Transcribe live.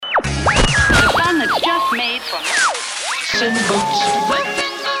Made from Okay,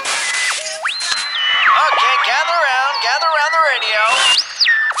 gather around the radio.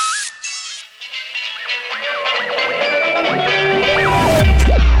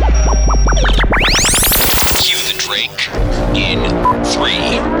 Cue the Drake in 3,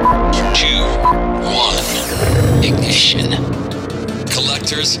 2, 1. Ignition.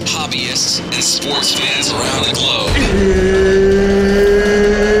 Collectors, hobbyists, and sports fans around the globe.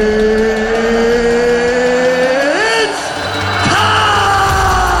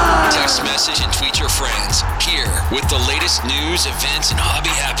 Text message and tweet your friends. Here with the latest news, events, and hobby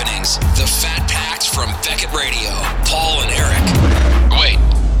happenings. The Fat Packs from Beckett Radio. Paul and Eric. Wait,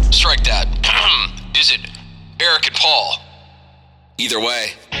 strike that. Is it Eric and Paul? Either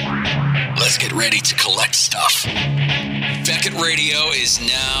way, let's get ready to collect stuff. Beckett Radio is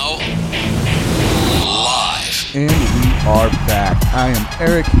now live. And we are back. I am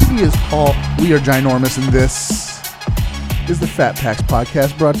Eric. He is Paul. We are ginormous, and this is the Fat Packs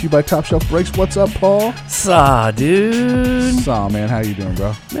podcast brought to you by Top Shelf Breaks. What's up, Paul? Saw, dude. Saw, man. How you doing,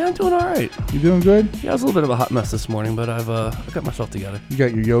 bro? Man, I'm doing all right. You doing good? Yeah, I was a little bit of a hot mess this morning, but I got myself together. You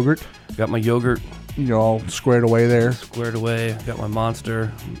got your yogurt? Got my yogurt You're all squared away there? squared away. Got my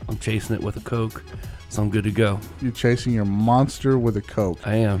Monster. I'm chasing it with a Coke, so I'm good to go. You're chasing your Monster with a Coke.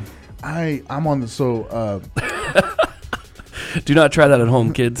 I am. I'm on the Do not try that at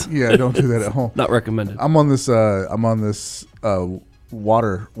home, kids. yeah, don't do that at home. Not recommended. I'm on this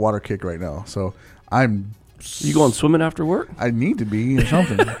water kick right now. So You going swimming after work? I need to be or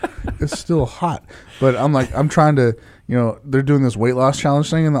something. It's still hot, but I'm trying to, they're doing this weight loss challenge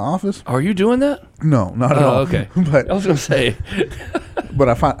thing in the office. Are you doing that? No, not at all. Okay. But I was gonna say. but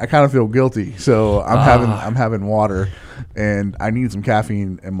I kind of feel guilty, so I'm having water, and I need some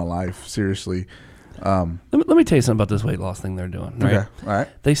caffeine in my life. Seriously. Let me tell you something about this weight loss thing they're doing. Right? Okay. All right.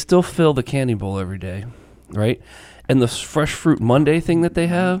 They still fill the candy bowl every day, right? And the Fresh Fruit Monday thing that they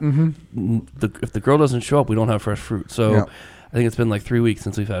have, if the girl doesn't show up, we don't have fresh fruit. So Yeah. I think it's been like 3 weeks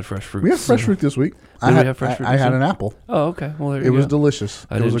since we've had fresh fruit. We have fresh fruit this week. Did we have fresh fruit I this had week? an apple. Oh, okay. Well, there you It go. was delicious.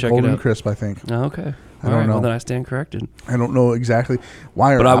 I It was didn't a check it golden out. crisp, I think. Oh, okay. I don't All right. know. Well, then I stand corrected. I don't know exactly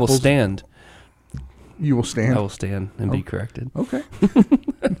why. But I will apples, stand. You will stand. I will stand and be corrected. Okay.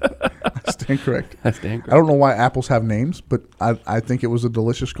 I stand correct. I stand corrected. I don't know why apples have names, but I think it was a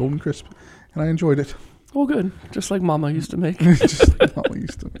delicious golden crisp, and I enjoyed it. Well, good. Just like Mama used to make. Just like Mama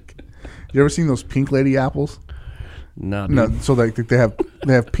used to make. You ever seen those pink lady apples? No, dude. No, so they have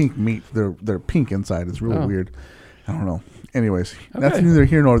pink meat. They're pink inside. It's really weird. I don't know. Anyways, that's Okay. neither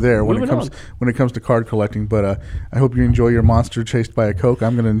here nor there when Moving it comes to card collecting. But I hope you enjoy your Monster chased by a Coke.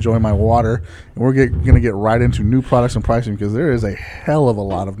 I'm going to enjoy my water, and we're going to get right into new products and pricing because there is a hell of a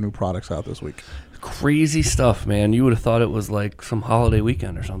lot of new products out this week. Crazy stuff, man. You would have thought it was like some holiday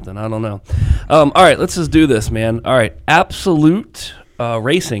weekend or something. I don't know. All right, let's just do this, man. All right, Absolute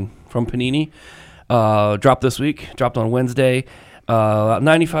Racing from Panini dropped this week. Dropped on Wednesday.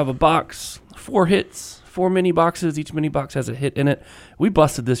 $95 a box. 4 hits. 4 mini boxes. Each mini box has a hit in it. We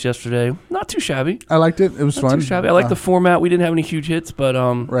busted this yesterday. Not too shabby. I liked it. It was Not fun. too shabby. I like the format. We didn't have any huge hits, but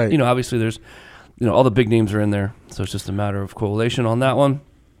Right. obviously there's all the big names are in there, so it's just a matter of correlation on that one.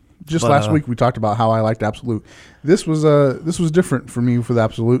 Just But, last week we talked about how I liked Absolute. This was different for me for the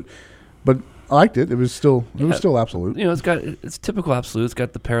Absolute, but I liked it. It was still Absolute. It's typical Absolute. It's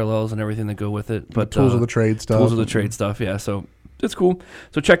got the parallels and everything that go with it. But tools of the trade stuff. Tools of the trade stuff, yeah. So it's cool.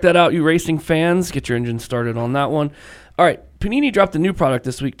 So check that out, you racing fans. Get your engine started on that one. All right, Panini dropped a new product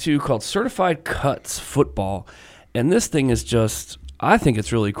this week too called Certified Cuts Football, and this thing is just, I think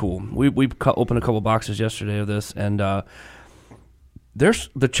it's really cool. We opened a couple boxes yesterday of this, and the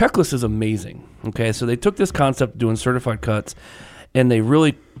checklist is amazing. Okay, so they took this concept of doing certified cuts, and they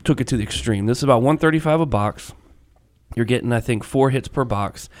really took it to the extreme. This is about $135 a box. You're getting, I think, 4 hits per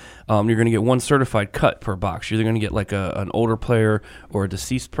box. You're going to get 1 certified cut per box. You're either going to get like an older player or a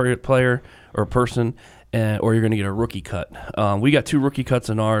deceased player or a person, or you're going to get a rookie cut. We got 2 rookie cuts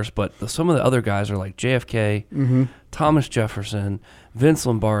in ours, but some of the other guys are like JFK, Thomas Jefferson, Vince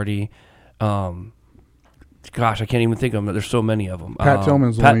Lombardi. Gosh, I can't even think of them. There's so many of them. Pat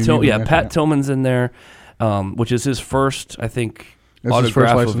Tillman's the one you need to mention, Pat Tillman's in there, which is his first, I think, That's his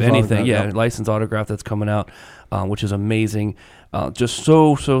first autograph of licensed anything. autograph, Yeah, licensed autograph that's coming out, which is amazing. Just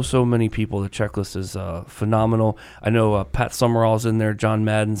so many people. The checklist is phenomenal. I know Pat Summerall's in there, John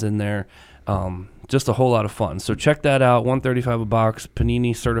Madden's in there. Just a whole lot of fun. So check that out. $135 a box.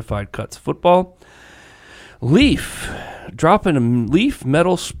 Panini Certified Cuts Football. Leaf dropping a Leaf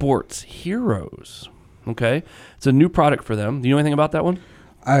Metal Sports Heroes. Okay, it's a new product for them. Do you know anything about that one?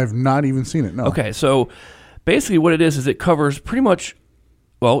 I have not even seen it. No. Okay, so basically what it is it covers pretty much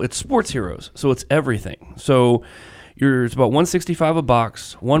Well, it's Sports Heroes, so it's everything. So it's about $165 a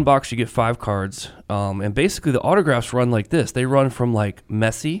box. One box, you get 5 cards. And basically, the autographs run like this. They run from like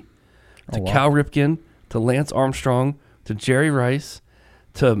Messi to Cal Ripken to Lance Armstrong to Jerry Rice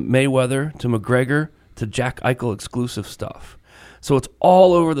to Mayweather to McGregor to Jack Eichel exclusive stuff. So it's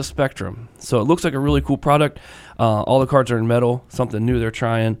all over the spectrum. So it looks like a really cool product. All the cards are in metal, something new they're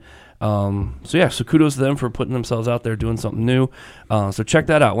trying. So kudos to them for putting themselves out there, doing something new. So check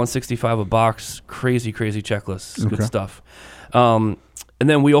that out. $165 a box. Crazy checklist. Good stuff. And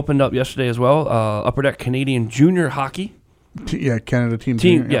then we opened up yesterday as well. Upper Deck Canadian Junior Hockey. Canada Team.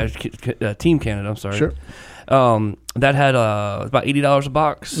 Team Canada. I'm sorry. Sure. That had about $80 a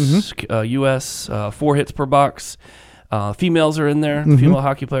box. US 4 hits per box. Females are in there. Female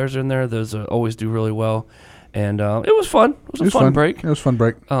hockey players are in there. Those always do really well. And it was fun. It was a fun break. It was a fun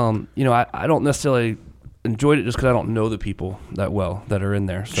break. I don't necessarily enjoyed it just because I don't know the people that well that are in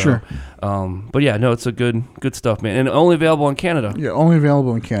there. So, sure. But yeah, no, it's a good stuff, man. And only available in Canada. Yeah, only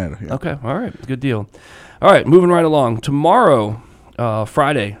available in Canada. Yeah. Okay, all right, good deal. All right, moving right along. Tomorrow,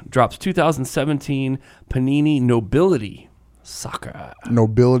 Friday, drops 2017 Panini Nobility Soccer.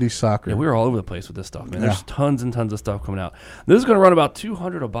 Nobility Soccer. Yeah, we were all over the place with this stuff, man. There's tons and tons of stuff coming out. This is going to run about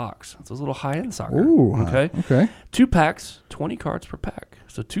 $200 a box. It's a little high-end soccer. Ooh, okay. 2 packs, 20 cards per pack.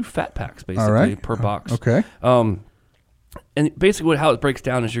 So 2 fat packs, basically, per box. Okay. And basically how it breaks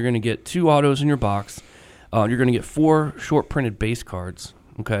down is you're going to get 2 autos in your box. You're going to get 4 short-printed base cards,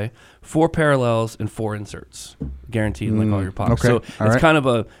 okay, 4 parallels, and 4 inserts, guaranteed in like all your packs. Okay. So it's kind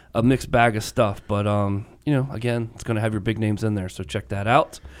of a mixed bag of stuff, but again, it's going to have your big names in there, so check that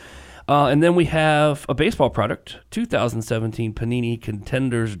out. And then we have a baseball product, 2017 Panini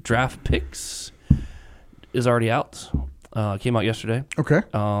Contenders Draft Picks is already out. Came out yesterday. Okay.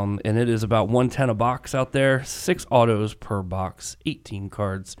 And it is about $110 a box out there. 6 autos per box, 18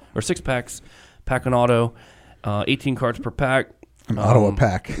 cards, or 6 packs, pack an auto, 18 cards per pack. An auto a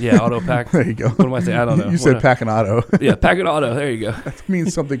pack. Yeah, auto pack. There you go. What am I saying? I don't know. You said pack an auto. Yeah, pack an auto. There you go. That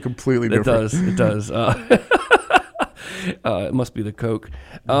means something completely different. It does. It must be the Coke.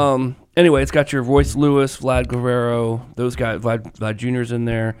 Anyway, it's got your Royce Lewis, Vlad Guerrero, those guys, Vlad Jr.'s in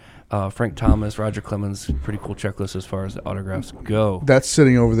there, Frank Thomas, Roger Clemens. Pretty cool checklist as far as the autographs go. That's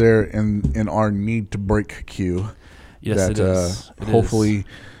sitting over there in our need to break queue. Yes, it is. Hopefully,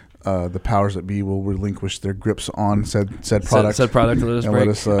 the powers that be will relinquish their grips on said product. Said product to let us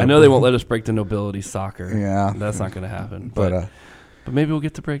break. I know they won't let us break the Nobility Soccer. Yeah. That's not going to happen. But maybe we'll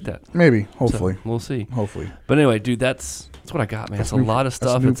get to break that. Maybe. Hopefully. So we'll see. Hopefully. But anyway, dude, that's what I got, man. It's a lot of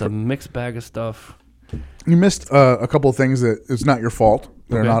stuff. It's a mixed bag of stuff. You missed a couple of things that it's not your fault.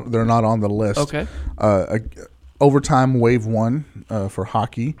 They're not on the list. Okay. Overtime Wave 1 for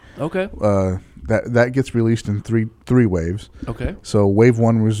hockey. Okay. That gets released in three waves. Okay. So Wave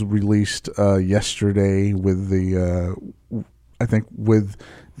 1 was released yesterday with the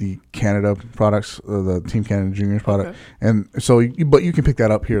Canada products, the Team Canada Juniors product. Okay. And so, but you can pick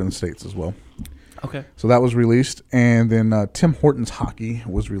that up here in the States as well. Okay. So that was released, and then Tim Hortons hockey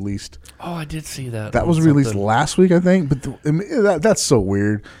was released. Oh, I did see that. That was released last week, I think. But that's so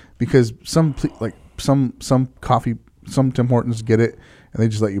weird because some coffee, some Tim Hortons get it, and they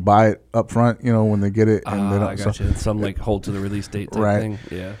just let you buy it up front, when they get it. And they don't, I got you. And some hold to the release date type thing.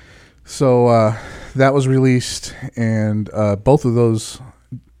 Yeah. So that was released, and both of those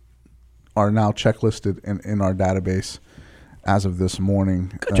are now checklisted in our database as of this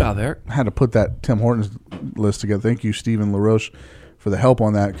morning. Good job, Eric. I had to put that Tim Hortons list together. Thank you, Stephen LaRoche, for the help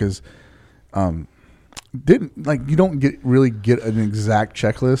on that, because you don't really get an exact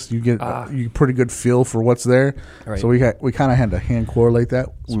checklist. You get a pretty good feel for what's there. Right. So we kind of had to hand correlate that.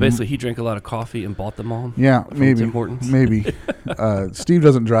 So basically, he drank a lot of coffee and bought them all. Yeah, maybe. Tim Hortons. Maybe. Steve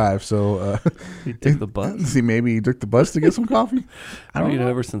doesn't drive, so he took the bus. See, maybe he took the bus to get some coffee. I don't know.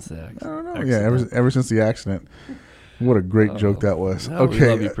 Ever since the accident. I don't know. Yeah, ever since the accident. What a great joke that was. Okay, we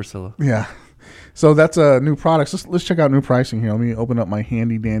love you, Priscilla. Yeah. So that's new products. Let's check out new pricing here. Let me open up my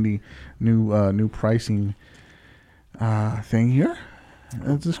handy dandy new pricing thing here.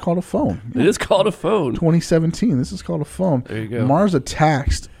 It's just called a phone. It is called a phone. 2017. This is called a phone. There you go. Mars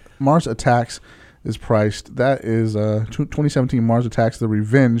Attacks is priced. That is 2017 Mars Attacks. The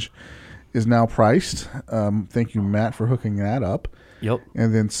Revenge is now priced. Thank you, Matt, for hooking that up. Yep.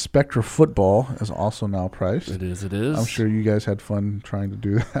 And then Spectra Football is also now priced. It is. I'm sure you guys had fun trying to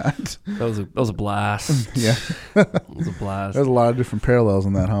do that. That was a blast. Yeah. It was a blast. There's a lot of different parallels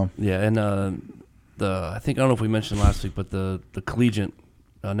in that, huh? Yeah, and I don't know if we mentioned last week, but the collegiate,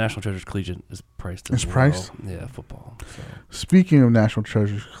 National Treasures Collegiate is priced as well. It's priced? Yeah, football. So. Speaking of National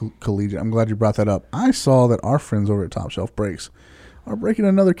Treasures Collegiate, I'm glad you brought that up. I saw that our friends over at Top Shelf Breaks are breaking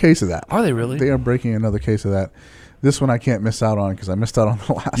another case of that. Are they really? They are breaking another case of that. This one I can't miss out on because I missed out on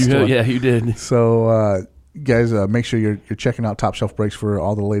the last one. Yeah, you did. So, guys, make sure you're checking out Top Shelf Breaks for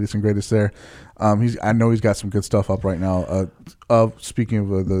all the latest and greatest there. I know he's got some good stuff up right now. Speaking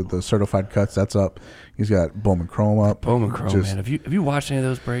of the certified cuts, that's up. He's got Bowman Chrome up. Bowman Chrome, man. Have you watched any of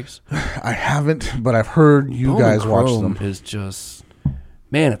those breaks? I haven't, but I've heard you Bowman guys watch Chrome them. is just,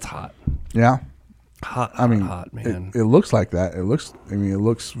 man, it's hot. Yeah. Hot, man. It looks like that. It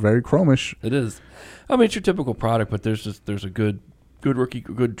looks very chromish. It is. I mean, it's your typical product, but there's a good rookie,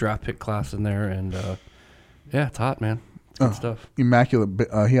 good draft pick class in there, and yeah, it's hot, man. It's good stuff. Immaculate.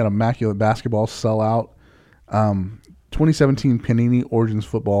 He had immaculate basketball sellout. 2017 Panini Origins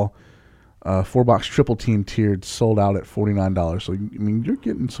football, 4-box triple team tiered, sold out at $49. So I mean, you're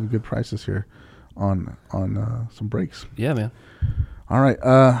getting some good prices here on some breaks. Yeah, man. All right,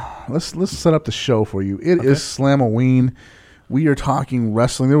 let's set up the show for you. It is Slamoween. We are talking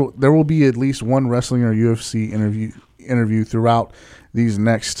wrestling. There will be at least one wrestling or UFC interview throughout these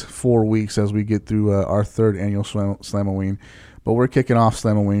next 4 weeks as we get through our third annual Slamoween. But we're kicking off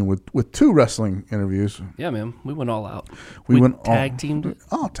Slamoween with 2 wrestling interviews. Yeah, man. We went all out. We went tag teamed it.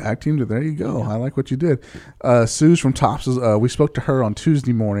 Oh, tag teamed it. There you go. Yeah. I like what you did. Suze from Tops. We spoke to her on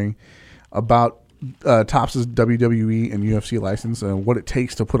Tuesday morning about Tops' WWE and UFC license and what it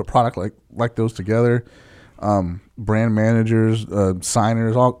takes to put a product like those together. Brand managers,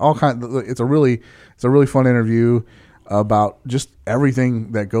 signers, all kinds. It's a really fun interview about just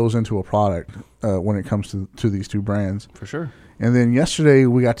everything that goes into a product when it comes to these 2 brands. For sure. And then yesterday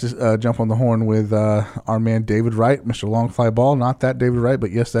we got to jump on the horn with our man David Wright, Mr. Long Fly Ball. Not that David Wright,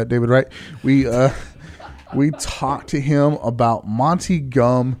 but yes, that David Wright. We talked to him about Monty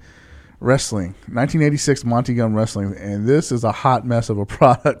Gum Wrestling, 1986 Monty Gum Wrestling, and this is a hot mess of a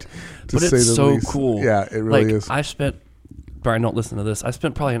product, to say the least. But it's so cool. Yeah, it really is. I spent, Brian, don't listen to this. I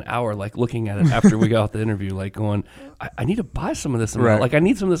spent probably an hour looking at it after we got off the interview, going, I need to buy some of this. I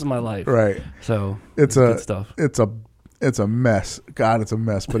need some of this in my life. Right. So it's good stuff. It's a mess. God, it's a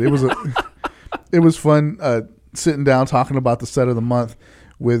mess. But it was it was fun sitting down talking about the set of the month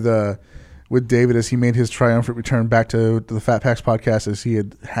with David as he made his triumphant return back to the Fat Packs podcast as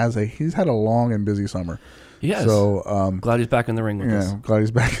he's had a long and busy summer. Yes. So glad he's back in the ring with us. Yeah, glad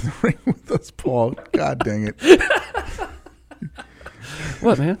he's back in the ring with us, Paul. God dang it.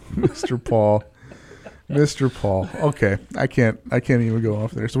 What, man? Mr. Paul. Okay, I can't even go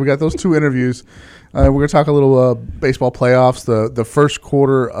off there. So we got those 2 interviews. We're gonna talk a little baseball playoffs. The first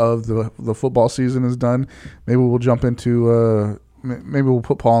quarter of the football season is done. Maybe we'll jump into. Maybe we'll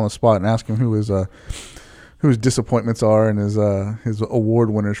put Paul on the spot and ask him who his disappointments are and his award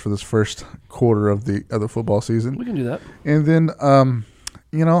winners for this first quarter of the football season. We can do that. And then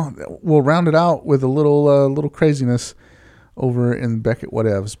we'll round it out with a little craziness over in Beckett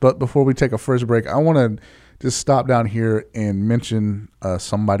Whatevs. But before we take a first break, I want to just stop down here and mention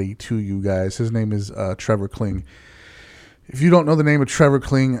somebody to you guys. His name is Trevor Kling. If you don't know the name of Trevor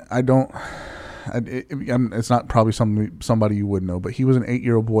Kling, it's not probably somebody you would know, but he was an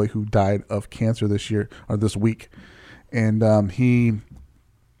 8-year-old boy who died of cancer this week. And he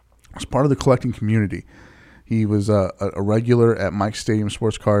was part of the collecting community. He was a regular at Mike's Stadium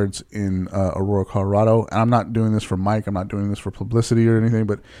Sports Cards in Aurora, Colorado. And I'm not doing this for Mike. I'm not doing this for publicity or anything,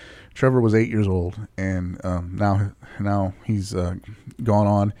 but Trevor was 8 years old, and now he's gone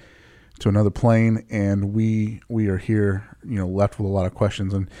on to another plane, and we are here, left with a lot of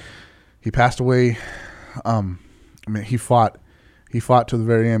questions. And he passed away. He fought to the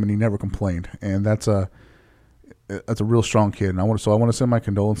very end, and he never complained. And that's a real strong kid. And I want to send my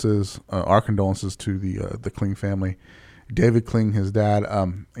condolences, our condolences to the Kling family. David Kling, his dad.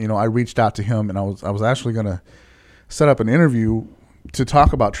 I reached out to him, and I was actually going to set up an interview to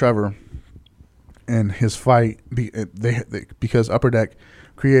talk about Trevor and his fight because Upper Deck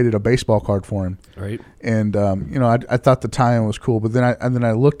created a baseball card for him. Right. And I thought the tie-in was cool, but then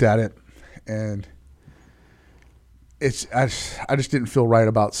I looked at it, and I just didn't feel right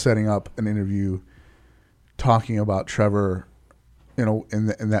about setting up an interview talking about Trevor, in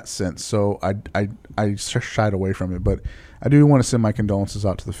that sense. So I shied away from it, but I do want to send my condolences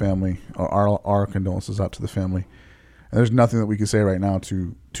out to the family, or our condolences out to the family. And there's nothing that we can say right now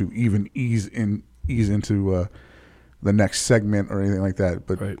to even ease into the next segment or anything like that.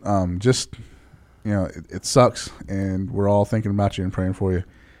 But right. It sucks, and we're all thinking about you and praying for you.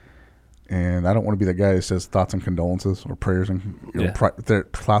 And I don't want to be that guy that says thoughts and condolences or prayers and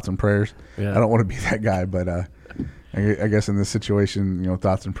thoughts and prayers. Yeah. I don't want to be that guy, but I guess in this situation, our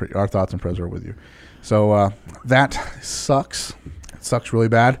thoughts and prayers are with you. So that sucks. It sucks really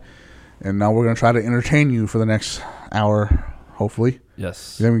bad. And now we're going to try to entertain you for the next hour, hopefully.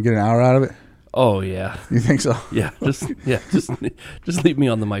 Yes. You think we get an hour out of it? Oh yeah. You think so? Just leave me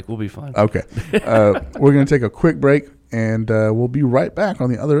on the mic. We'll be fine. Okay. We're going to take a quick break, and we'll be right back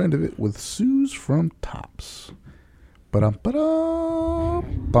on the other end of it with Suze from Tops.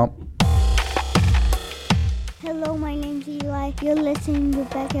 Ba-dum-ba-dum-bump. Hello, my name's Eli. You're listening to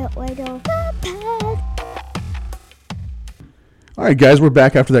Beckett Radio Podcast. All right, guys, we're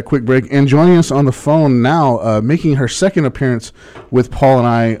back after that quick break. And joining us on the phone now, making her second appearance with Paul and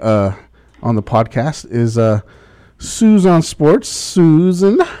I on the podcast, is Suze on Sports,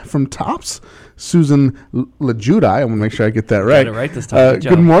 Susan from Tops, Susan LaJudi. I want to make sure I get that right. Got it right this time.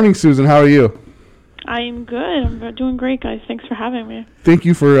 Good morning, Susan. How are you? I'm good. I'm doing great, guys. Thanks for having me. Thank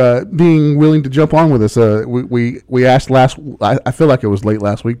you for being willing to jump on with us. We asked I feel like it was late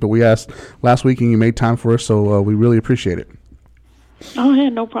last week, but we asked last week and you made time for us, so we really appreciate it. Oh yeah,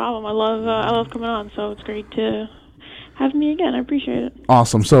 no problem. I love coming on, so it's great to have me again. I appreciate it.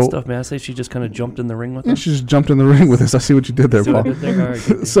 Awesome. So Stuff, man. I say she just kind of jumped in the ring with yeah, us. she just jumped in the ring with us. I see what you did there, See what Paul. I did there? All right,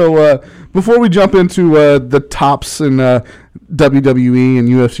 good. So before we jump into the Tops and WWE and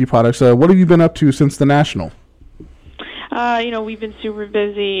UFC products, what have you been up to since the National? We've been super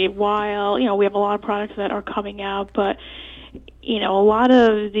busy while, we have a lot of products that are coming out, but, a lot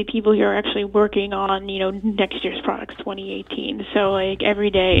of the people here are actually working on, next year's products, 2018. So, every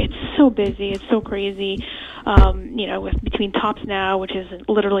day it's so busy, it's so crazy, with between Tops Now, which is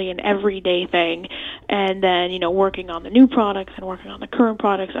literally an everyday thing, and then, working on the new products and working on the current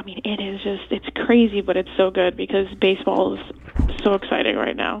products. I mean, it's crazy, but it's so good because baseball is so exciting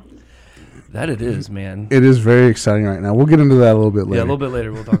right now. That it is, man. It is very exciting right now. We'll get into that a little bit later. Yeah, a little bit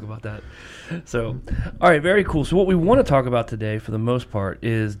later we'll talk about that. So, all right, very cool. So what we want to talk about today, for the most part,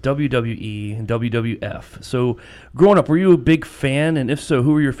 is WWE and WWF. So growing up, were you a big fan? And if so,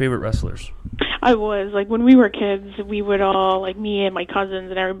 who were your favorite wrestlers? I was. When we were kids, we would all, me and my cousins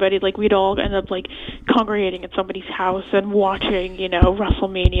and everybody, we'd all end up, congregating at somebody's house and watching,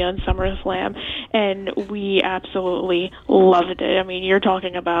 WrestleMania and SummerSlam. And we absolutely loved it. I mean, you're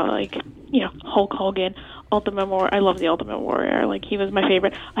talking about, Hulk Hogan, Ultimate Warrior. I love the Ultimate Warrior. He was my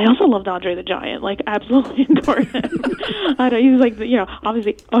favorite. I also loved Andre the Giant. Absolutely adored him. I know, he was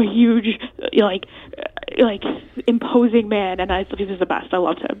obviously a huge, imposing man, and I thought he was the best. I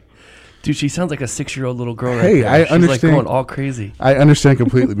loved him. Dude, she sounds like a 6-year-old little girl right Hey, there. I She's understand. going all crazy. I understand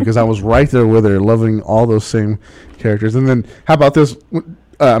completely because I was right there with her, loving all those same characters. And then, how about this?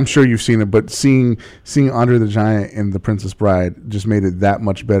 I'm sure you've seen it, but seeing Andre the Giant and The Princess Bride just made it that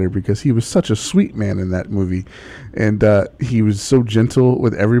much better because he was such a sweet man in that movie, and he was so gentle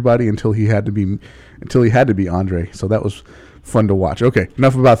with everybody until he had to be Andre. So that was fun to watch. Okay,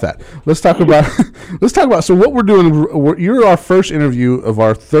 enough about that. Let's talk about. So what we're doing. You're our first interview of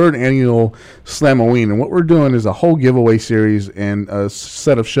our third annual Slamoween, and what we're doing is a whole giveaway series and a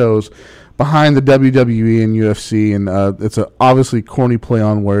set of shows behind the WWE and UFC, and it's a obviously corny play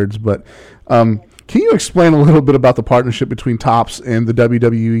on words, but can you explain a little bit about the partnership between Tops and the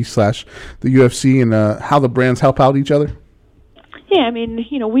WWE / the UFC and how the brands help out each other? Yeah, I mean,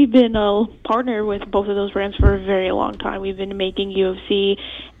 we've been a partner with both of those brands for a very long time. We've been making UFC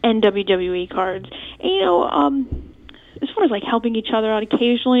and WWE cards. And, as far as something each other out,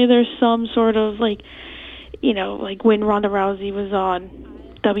 occasionally there's some sort of when Ronda Rousey was on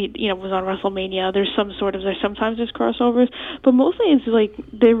was on WrestleMania. There's sometimes there's crossovers, but mostly it's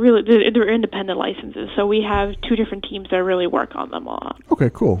they're independent licenses. So we have two different teams that really work on them all.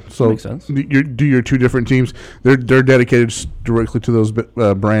 Okay, cool. So makes sense. Do your two different teams? They're dedicated directly to those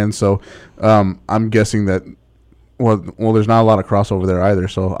brands. So I'm guessing that. Well, there's not a lot of crossover there either,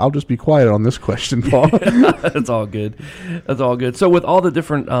 so I'll just be quiet on this question, Paul. That's all good. That's all good. So with all the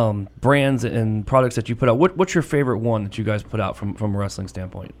different brands and products that you put out, what's your favorite one that you guys put out from a wrestling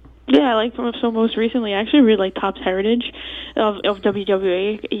standpoint? Yeah, most recently, I actually really like Topps Heritage of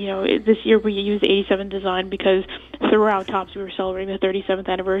WWE. This year we used the 87 design because throughout Topps we were celebrating the 37th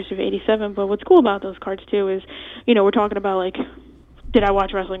anniversary of 87. But what's cool about those cards too is, we're talking about did I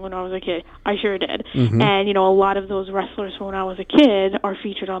watch wrestling when I was a kid? I sure did. Mm-hmm. And, a lot of those wrestlers from when I was a kid are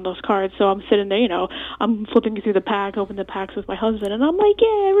featured on those cards. So I'm sitting there, I'm flipping through the pack, opening the packs with my husband, and I'm like,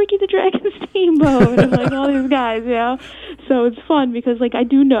 yeah, Ricky the Dragon Steamboat, and all these guys, So it's fun because,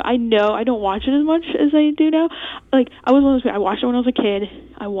 I know I don't watch it as much as I do now. I was one of those people, I watched it when I was a kid.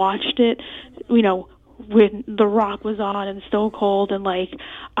 I watched it, when The Rock was on and Stone Cold, and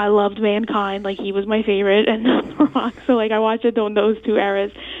I loved Mankind, he was my favorite, and The Rock. So I watched it on those two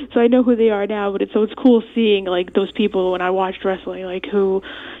eras, so I know who they are now. But it's cool seeing those people when I watched wrestling, who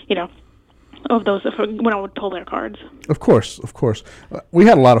those when I would pull their cards. Of course. We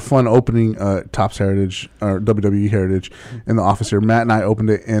had a lot of fun opening Topps Heritage or WWE Heritage in the office here. Matt and I opened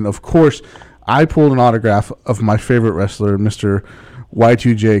it, and of course, I pulled an autograph of my favorite wrestler, Mr.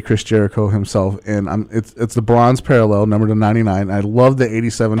 Y2J, Chris Jericho himself, and it's the bronze parallel, number to 99. I love the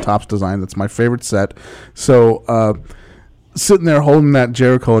 87 Topps design. That's my favorite set. So sitting there holding that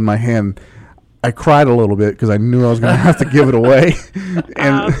Jericho in my hand, I cried a little bit because I knew I was going to have to give it away.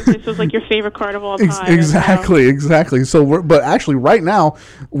 And this was like your favorite card of all time. Exactly. So, but actually, right now,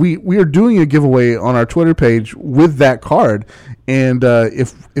 we are doing a giveaway on our Twitter page with that card. And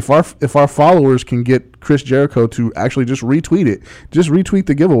if our followers can get Chris Jericho to actually just retweet it, just retweet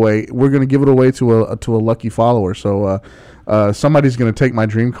the giveaway, we're going to give it away to a lucky follower. So somebody's going to take my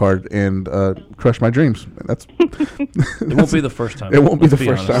dream card and crush my dreams. It won't be the first time. It won't be the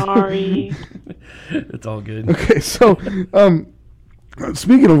first time. Sorry. It's all good. Okay, so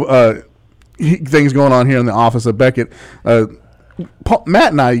speaking of things going on here in the office at Beckett,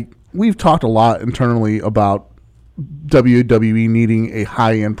 Matt and I, we've talked a lot internally about WWE needing a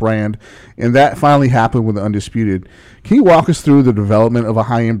high-end brand, and that finally happened with the Undisputed. Can you walk us through the development of a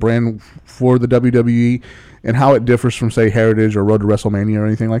high-end brand for the WWE and how it differs from, say, Heritage or Road to WrestleMania or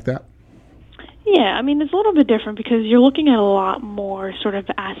anything like that? Yeah, I mean, it's a little bit different because you're looking at a lot more sort of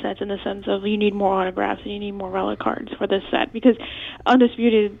assets in the sense of you need more autographs and you need more relic cards for this set because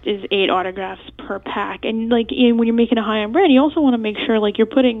Undisputed is 8 autographs per pack. And, like, when you're making a high-end brand, you also want to make sure, like, you're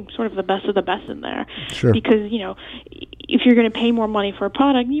putting sort of the best in there. Sure. Because, if you're going to pay more money for a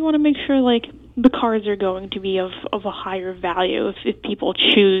product, you want to make sure, like, the cards are going to be of a higher value if people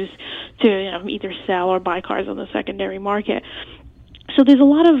choose to, either sell or buy cards on the secondary market. So there's a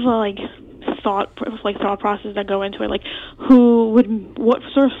lot of, thought process that go into it, like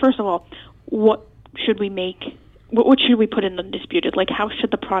first of all, what should we make? What should we put in the Undisputed? Like, how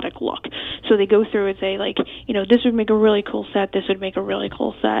should the product look? So they go through and say, like, this would make a really cool set. This would make a really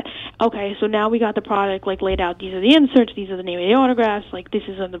cool set. Okay, so now we got the product, like, laid out. These are the inserts. These are the name of the autographs. Like, this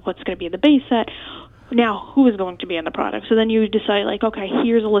is what's going to be in the base set. Now, who is going to be in the product? So then you decide, like, okay,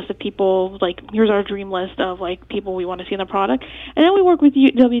 here's a list of people, like, here's our dream list of, like, people we want to see in the product. And then we work with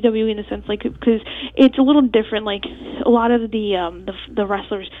WWE in the sense, like, because it's a little different. Like, a lot of the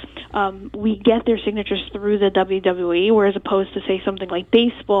wrestlers, we get their signatures through the WWE, whereas opposed to, say, something like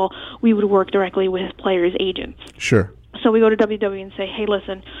baseball, we would work directly with players' agents. Sure. So we go to WWE and say, hey,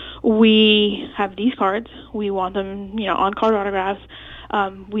 listen, we have these cards. We want them, on-card autographs.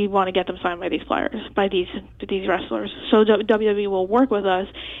 We want to get them signed by these players, by these wrestlers. So WWE will work with us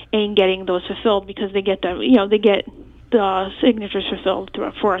in getting those fulfilled because they get them, they get the signatures fulfilled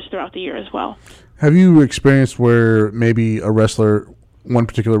for us throughout the year as well. Have you experienced where maybe one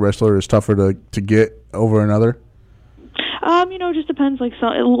particular wrestler is tougher to get over another? It just depends.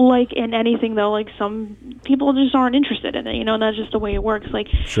 Like in anything though, like some people just aren't interested in it. And that's just the way it works. Like,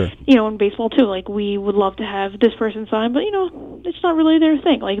 sure. In baseball too. Like, we would love to have this person sign, but it's not really their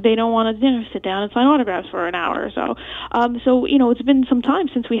thing. Like, they don't want to sit down and sign autographs for an hour or so. So it's been some time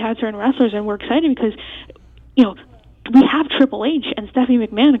since we had certain wrestlers, and we're excited because we have Triple H and Stephanie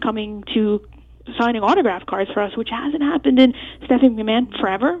McMahon coming to signing autograph cards for us, which hasn't happened in Stephanie McMahon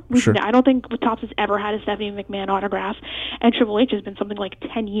forever. Sure. I don't think Topps has ever had a Stephanie McMahon autograph, and Triple H has been something like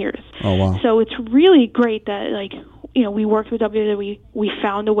 10 years. Oh, wow. So it's really great that, like, we worked with WWE, we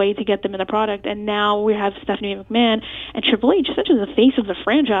found a way to get them in the product, and now we have Stephanie McMahon and Triple H, such as the face of the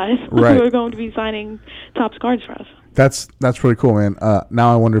franchise, right, who are going to be signing Topps cards for us. That's really cool, man.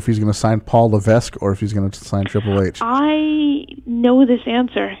 Now I wonder if he's going to sign Paul Levesque or if he's going to sign Triple H. I know this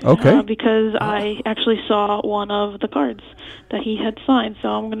answer. Okay. Because I actually saw one of the cards that he had signed, so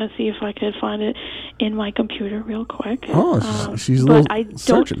I'm going to see if I could find it in my computer real quick. Oh, she's a but little I don't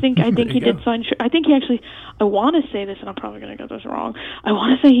searching. think he did sign. I think he actually. I want to say this, and I'm probably going to get this wrong. I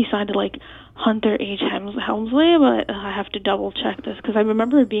want to say he signed it like Hunter H. Helmsley, but I have to double check this because I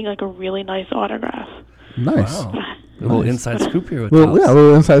remember it being like a really nice autograph. Nice. Wow. A little inside scoop here with a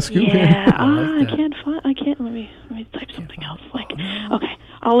little inside scoop here. Yeah, I can't. Let me type something else. Like, okay,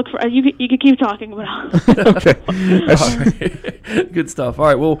 I'll look for. You can keep talking, but I'll. Okay. Right. Good stuff. All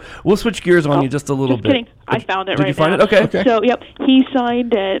right, well, we'll switch gears on you just a little just bit. Kidding. I found it Did right you find now. it? Okay. So, yep, he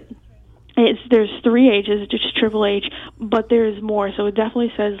signed it. There's 3 H's, just Triple H, but there's more. So it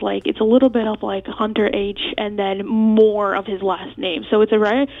definitely says, like, it's a little bit of, like, Hunter H and then more of his last name. So it's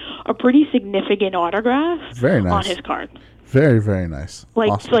a pretty significant autograph. Very nice. On his card. Very, very nice.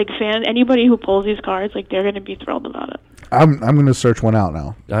 Like, awesome. anybody who pulls these cards, like, they're going to be thrilled about it. I'm going to search one out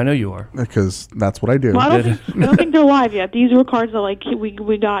now I know you are. because that's what I do. Well, I don't think they're live yet. These were cards that like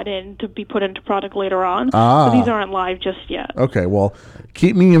we got in to be put into product later on. So these aren't live just yet. Okay, well,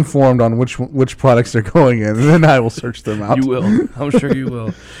 keep me informed on which products they're going in, and then I will search them out. You will. I'm sure you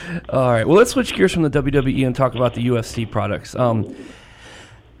will. All right. Well, let's switch gears from the WWE and talk about the UFC products.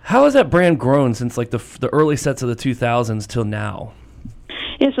 How has that brand grown since like the early sets of the 2000s till now?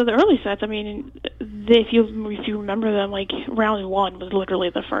 Yeah, so the early sets, I mean, if you remember them, like round one was literally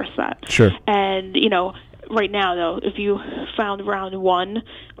the first set. Sure. And, you know, right now, though, if you found round one,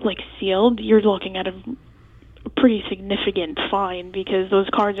 like, sealed, you're looking at a pretty significant find because those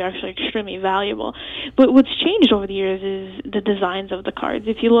cards are actually extremely valuable. But what's changed over the years is the designs of the cards.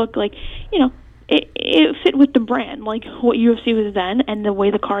 If you look, like, you know, it fit with the brand, like what UFC was then, and the way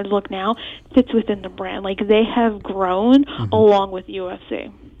the cards look now fits within the brand. Like they have grown along with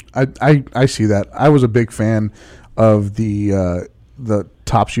UFC. I see that. I was a big fan of the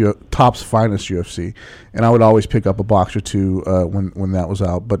Topps Finest UFC, and I would always pick up a box or two when that was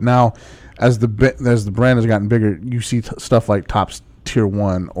out. But now, as the brand has gotten bigger, you see stuff like Topps Tier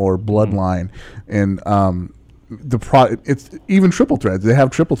 1 or Bloodline, and the product, it's even triple threads. They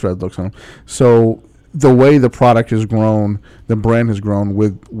have triple thread looks on them. So the way the product has grown, the brand has grown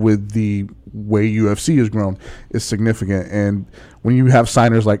with the way UFC has grown is significant. And when you have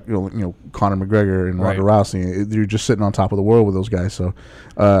signers like you know Conor McGregor and Ronda Rousey, you're just sitting on top of the world with those guys. So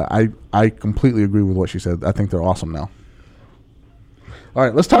I completely agree with what she said. I think they're awesome now. All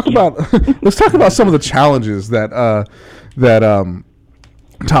right, let's talk about some of the challenges that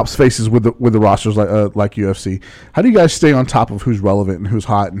Topps faces with the rosters like UFC. How do you guys stay on top of who's relevant and who's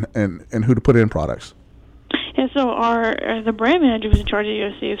hot and who to put in products? Yeah, so the brand manager who's in charge of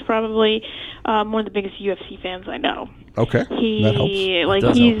UFC is probably one of the biggest UFC fans I know. Okay, that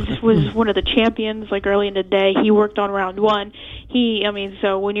helps. He was one of the champions like early in the day. He worked on round one.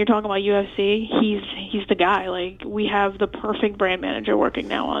 So when you're talking about UFC, he's the guy. Like we have the perfect brand manager working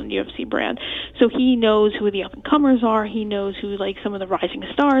now on UFC brand. So he knows who the up and comers are. He knows who like some of the rising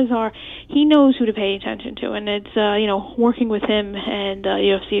stars are. He knows who to pay attention to, and it's working with him and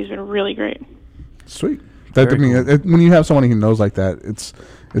UFC has been really great. Sweet. When you have someone who knows like that,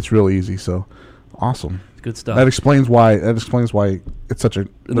 it's real easy. So awesome. Good stuff. That explains why it's such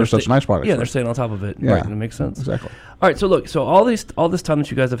nice products. Yeah, they're staying on top of it. Yeah. Right, and it makes sense. Exactly. All right, so look, all this time that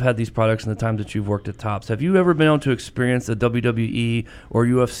you guys have had these products and the times that you've worked at Topps, have you ever been able to experience a WWE or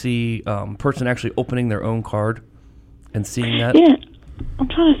UFC person actually opening their own card and seeing that? Yeah, I'm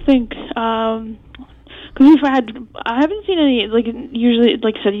trying to think. Because I haven't seen any, usually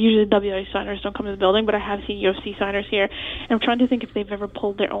WWE signers don't come to the building, but I have seen UFC signers here, and I'm trying to think if they've ever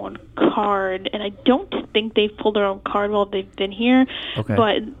pulled their own card, and I don't think they've pulled their own card while they've been here,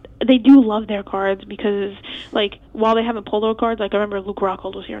 but they do love their cards because, while they haven't pulled their cards, I remember Luke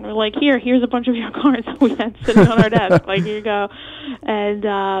Rockhold was here, and we're like, here's a bunch of your cards that we had sitting on our desk, here you go, and,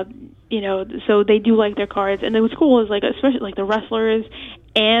 so they do like their cards, and then what's cool is, especially, the wrestlers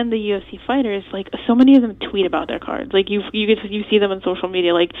and the UFC fighters, so many of them tweet about their cards. You see them on social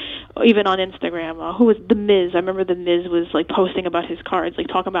media, even on Instagram. Who was The Miz? I remember The Miz was posting about his cards,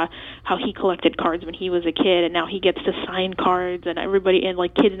 talking about how he collected cards when he was a kid, and now he gets to sign cards, and everybody and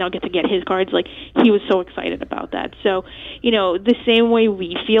kids now get to get his cards. He was so excited about that. So, the same way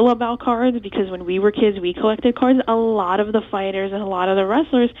we feel about cards, because when we were kids we collected cards. A lot of the fighters and a lot of the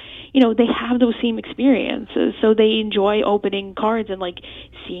wrestlers, they have those same experiences, so they enjoy opening cards and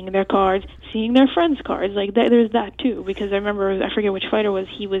seeing their cards, seeing their friends' cards. There's that too, because I remember, I forget which fighter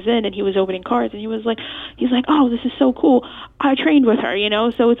he was in, and he was opening cards, and he's like, oh, this is so cool. I trained with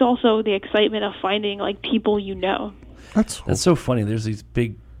her, So it's also the excitement of finding people That's so funny. There's these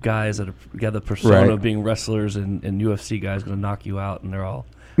big guys that have the persona of being wrestlers, and UFC guys going to knock you out, and they're all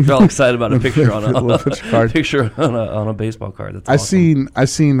excited about a picture on a baseball card. That's awesome. I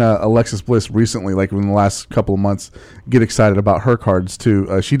seen Alexis Bliss recently, in the last couple of months, get excited about her cards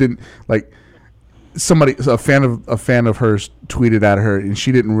too. She didn't a fan of hers tweeted at her, and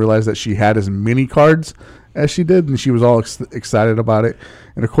she didn't realize that she had as many cards as she did, and she was all excited about it.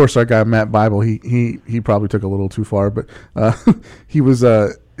 And of course, our guy Matt Bible, he probably took a little too far, but he was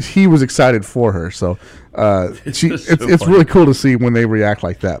excited for her. So it's really cool to see when they react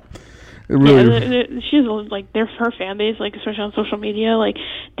like that. She's they're her fan base, especially on social media,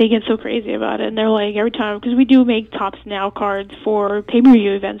 they get so crazy about it, and they're every time, because we do make Topps Now cards for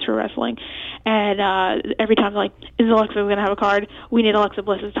pay-per-view events for wrestling, and every time is Alexa going to have a card? We need Alexa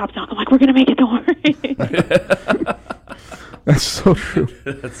Bliss's Topps Now. I'm we're going to make it, don't worry. That's so true.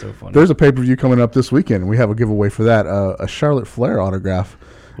 That's so funny. There's a pay-per-view coming up this weekend. We have a giveaway for that, a Charlotte Flair autograph.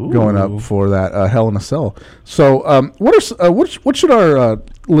 going up for that Hell in a Cell. So, what should our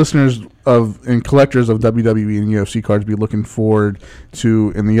listeners and collectors of WWE and UFC cards be looking forward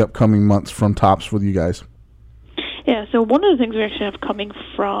to in the upcoming months from Topps with you guys? Yeah, so one of the things we actually have coming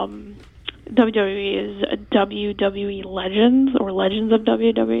from WWE is WWE Legends, or Legends of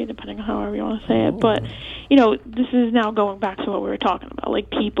WWE, depending on however you want to say it. But, this is now going back to what we were talking about,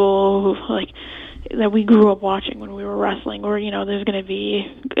 like people who, like, that we grew up watching when we were wrestling, or, there's going to be,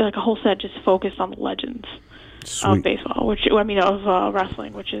 like, a whole set just focused on the legends of baseball, of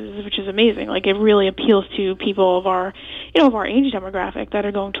wrestling, which is amazing. Like, it really appeals to people of our age demographic that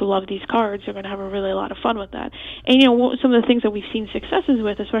are going to love these cards. They're going to have a lot of fun with that. And some of the things that we've seen successes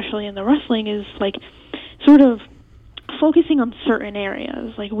with, especially in the wrestling, is like sort of focusing on certain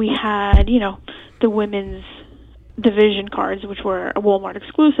areas. Like we had, the women's division cards, which were a Walmart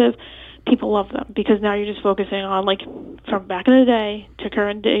exclusive. People love them because now you're just focusing on, like, from back in the day to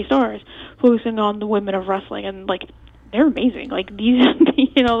current day stars, focusing on the women of wrestling, and, like, they're amazing. Like, these,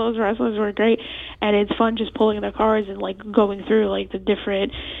 those wrestlers were great, and it's fun just pulling their cards and, like, going through, like, the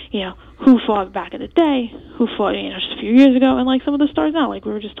different, who fought back in the day, who fought, just a few years ago, and, like, some of the stars now. Like,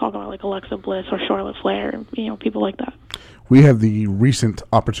 we were just talking about, like, Alexa Bliss or Charlotte Flair, people like that. We have the recent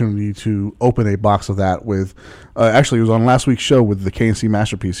opportunity to open a box of that with, actually it was on last week's show with the KNC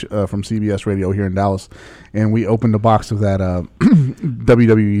Masterpiece from CBS Radio here in Dallas, and we opened a box of that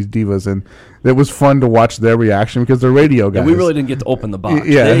WWE's Divas, and it was fun to watch their reaction because they're radio guys. Yeah, we really didn't get to open the box.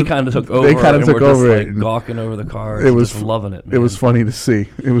 Yeah, they kind of took over. They kind of took over it, like, gawking over the cards. It was just loving it. Man. It was funny to see.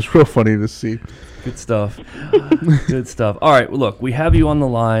 It was real funny to see. Good stuff. Good stuff. All right, well, look, we have you on the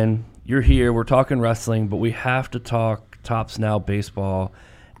line. You're here. We're talking wrestling, but we have to talk Topps Now baseball.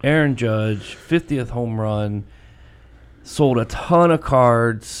 Aaron Judge, 50th home run, sold a ton of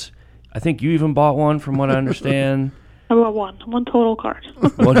cards. I think you even bought one, from what I understand. I bought one total card.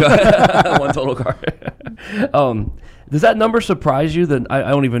 One total card. Does that number surprise you? That I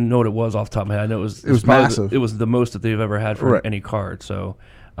don't even know what it was off the top of my head. I know it was massive. It was the most that they've ever had for any card. So,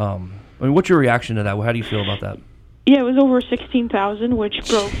 what's your reaction to that? How do you feel about that? Yeah, it was over 16,000, which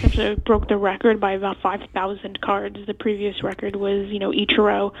broke the record by about 5,000 cards. The previous record was,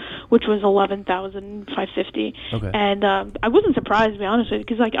 Ichiro, which was 11,550. Okay. And I wasn't surprised, to be honest with you,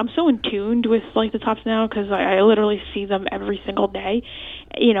 because I'm so in tuned with the Topps Now, because I literally see them every single day.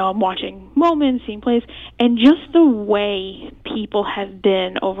 I'm watching moments, seeing plays, and just the way people have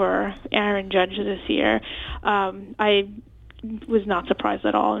been over Aaron Judge this year, I was not surprised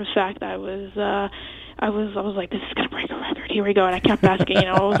at all. In fact, I was like, this is going to break a record. Here we go. And I kept asking,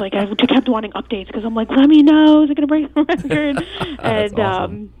 I was like, I kept wanting updates because I'm like, let me know. Is it going to break the record? And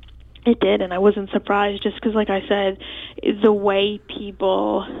awesome. It did, and I wasn't surprised just because, like I said, the way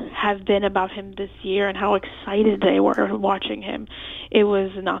people have been about him this year and how excited they were watching him, it was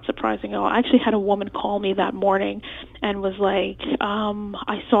not surprising at all. I actually had a woman call me that morning and was like,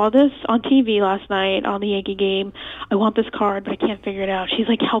 I saw this on TV last night on the Yankee game. I want this card, but I can't figure it out. She's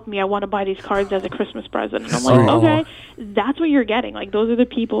like, help me. I want to buy these cards as a Christmas present. And I'm like, okay, that's what you're getting. Like, those are the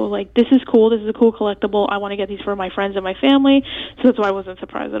people, like, this is cool. This is a cool collectible. I want to get these for my friends and my family. So that's why I wasn't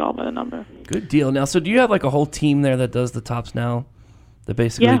surprised at all by the number. Good deal. Now, so do you have like a whole team there that does the Topps Now, that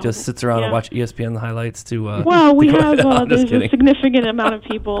basically just sits around and watch ESPN highlights to well, we have there's a significant amount of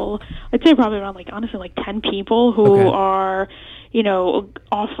people. I'd say probably around, like, honestly, like 10 people who are,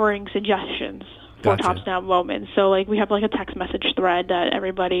 offering suggestions for Topps Now moments. So, like, we have, like, a text message thread that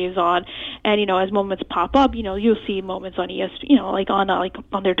everybody is on, and, as moments pop up, you'll see moments on ESPN, like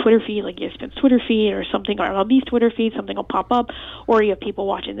on their Twitter feed, like ESPN's Twitter feed or something, or MLB's Twitter feed, something will pop up, or you have people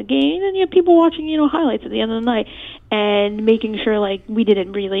watching the game, and then you have people watching, highlights at the end of the night, and making sure, like, we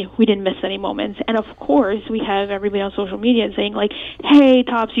didn't miss any moments. And, of course, we have everybody on social media saying, like, hey,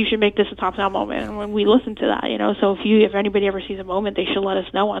 Topps, you should make this a Topps Now moment, and when we listen to that, so if anybody ever sees a moment, they should let us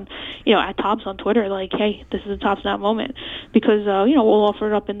know on, at Topps on Twitter, like, hey, this is a Topps Now moment, because we'll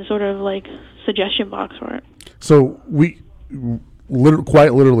offer it up in the sort of, like, suggestion box for it. So we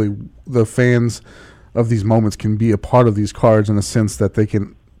quite literally, the fans of these moments can be a part of these cards in the sense that they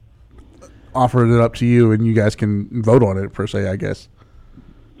can offer it up to you and you guys can vote on it, per se, I guess.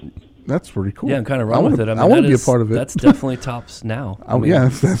 That's pretty cool. Yeah, I'm kind of wrong with it. I want to be a part of it. That's definitely Topps Now.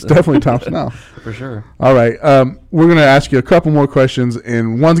 That's definitely Topps Now. For sure. All right. We're going to ask you a couple more questions,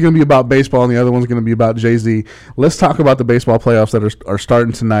 and one's going to be about baseball and the other one's going to be about Jay-Z. Let's talk about the baseball playoffs that are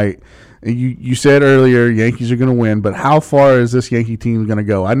starting tonight. You said earlier Yankees are going to win, but how far is this Yankee team going to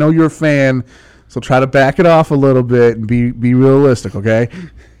go? I know you're a fan, so try to back it off a little bit and be realistic, okay?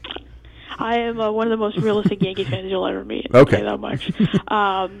 I am one of the most realistic Yankee fans you'll ever meet. Okay. I'll say that much.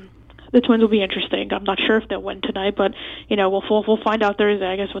 the Twins will be interesting. I'm not sure if they'll win tonight, but we'll find out Thursday,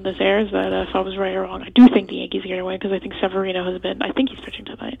 I guess, when this airs. That if I was right or wrong, I do think the Yankees are going to win because I think Severino has been. I think he's pitching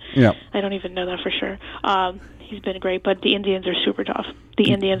tonight. Yeah. I don't even know that for sure. He's been great, but the Indians are super tough.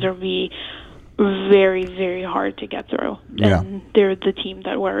 The Indians are be very, very hard to get through, and they're the team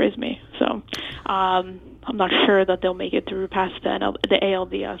that worries me. So. I'm not sure that they'll make it through past the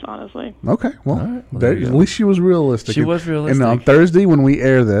ALDS, honestly. Okay, well, Well, at least she was realistic. She was realistic. And on Thursday, when we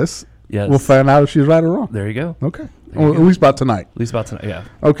air this, we'll find out if she's right or wrong. There you go. Okay, well, at least about tonight. At least about tonight, yeah.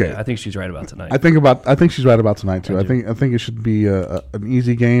 Okay. Yeah, I think she's right about tonight. I think she's right about tonight too. I think it should be an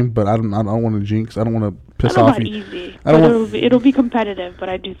easy game, but I don't want to jinx. I don't want to piss off you. Easy. It'll be competitive, but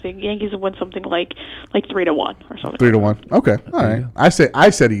I do think Yankees will win something like 3-1 or something. 3-1. Okay, all right. I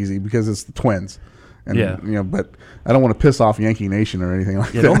said easy because it's the Twins. And, but I don't want to piss off Yankee Nation or anything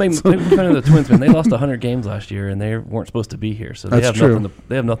like that. Don't make fun of the Twins, man. They lost 100 games last year, and they weren't supposed to be here. So they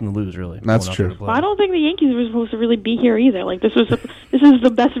have nothing to lose, really. That's true. Well, I don't think the Yankees were supposed to really be here either. Like this is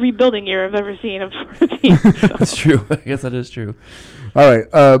the best rebuilding year I've ever seen of a team. So. That's true. I guess that is true. All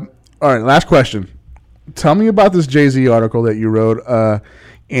right. Last question. Tell me about this Jay-Z article that you wrote.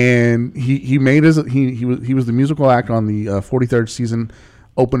 And he was the musical act on the 43rd season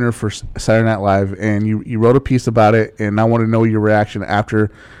opener for Saturday Night Live, and you wrote a piece about it, and I want to know your reaction after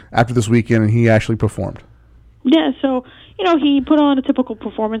this weekend, and he actually performed. Yeah, so he put on a typical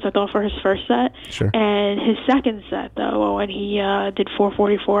performance, I thought, for his first set. Sure. And his second set, though, when he did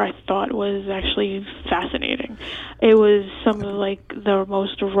 444, I thought was actually fascinating. It was some of the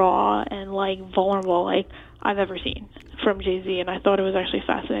most raw and vulnerable I've ever seen from Jay-Z, and I thought it was actually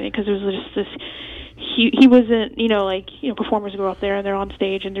fascinating because it was just this. He wasn't, performers go up there and they're on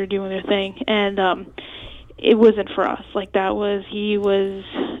stage and they're doing their thing, and it wasn't for us. He was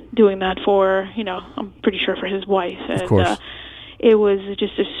doing that for, I'm pretty sure for his wife, and of course. It was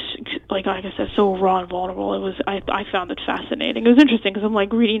just like I said, so raw and vulnerable. It was. I found it fascinating. It was interesting because I'm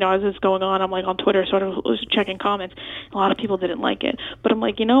reading, as it's going on, I'm on Twitter, sort of was checking comments. A lot of people didn't like it, but I'm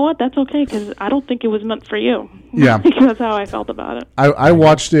you know what? That's okay because I don't think it was meant for you. Yeah, that's how I felt about it. I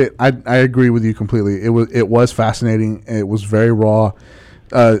watched it. I agree with you completely. It was fascinating. It was very raw.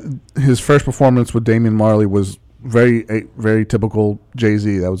 His first performance with Damian Marley was very typical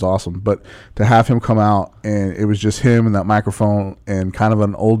Jay-Z. That was awesome. But to have him come out and it was just him and that microphone and kind of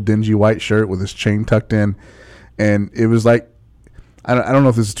an old dingy white shirt with his chain tucked in, and it was I don't know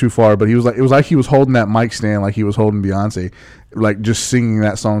if this is too far, but it was like he was holding that mic stand like he was holding Beyonce, just singing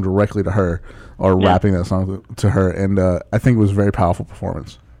that song directly to her or rapping that song to her, and I think it was a very powerful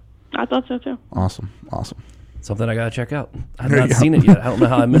performance. I thought so too. Awesome. Something I gotta check out. I've not seen it yet. I don't know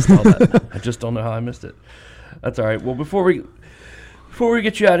how I missed all that. I just don't know how I missed it. That's all right. Well, before we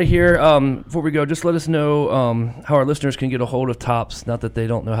get you out of here, before we go, just let us know how our listeners can get a hold of Tops. Not that they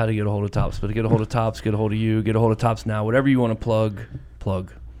don't know how to get a hold of Tops, but to get a hold of Tops, get a hold of you, get a hold of Tops now. Whatever you want to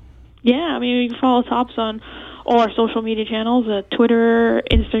plug. Yeah, you can follow Tops on all our social media channels, Twitter,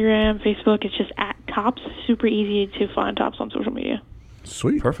 Instagram, Facebook. It's just @Tops. Super easy to find Tops on social media.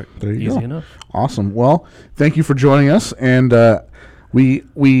 Sweet. Perfect. There you go. Easy enough. Awesome. Well, thank you for joining us, and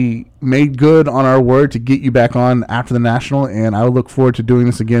we made good on our word to get you back on after the National, and I look forward to doing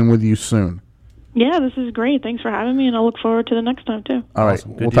this again with you soon. Yeah, this is great. Thanks for having me, and I look forward to the next time, too. All right.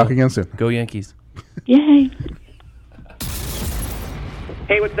 Awesome. We'll talk again soon. Go Yankees. Yay.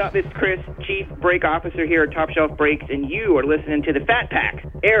 Hey, what's up? This is Chris, Chief Break Officer here at Top Shelf Breaks, and you are listening to the Fat Pack,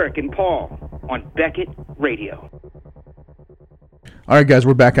 Eric and Paul, on Beckett Radio. All right, guys,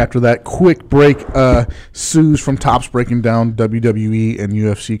 we're back after that quick break. Sue's from Tops breaking down WWE and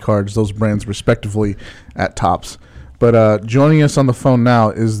UFC cards, those brands respectively at Tops. But joining us on the phone now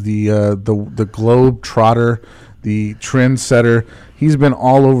is the Globe Trotter, the trendsetter. He's been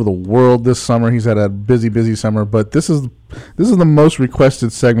all over the world this summer. He's had a busy summer, but this is the most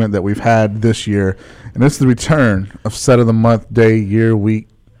requested segment that we've had this year, and it's the return of Set of the Month, Day, Year, Week,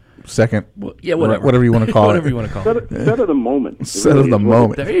 Second, whatever you want to call whatever you want to call it. Set of the moment. Set of the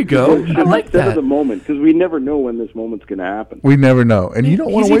moment. There you go. I like that. Set of the moment, because we never know when this moment's going to happen. We never know, and you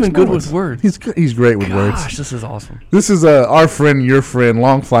don't want to waste. He's even good moments. with words. He's great with words. Gosh, this is awesome. This is our friend, your friend,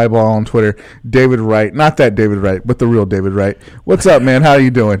 Long Fly Ball on Twitter, David Wright. Not that David Wright, but the real David Wright. What's up, man? How are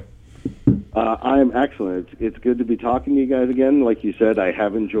you doing? I am excellent. It's good to be talking to you guys again. Like you said, I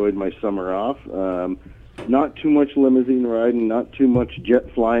have enjoyed my summer off. Not too much limousine riding, not too much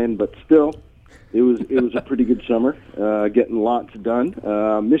jet flying, but still, it was a pretty good summer. Getting lots done.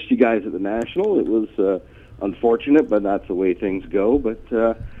 Missed you guys at the National. It was unfortunate, but that's the way things go. But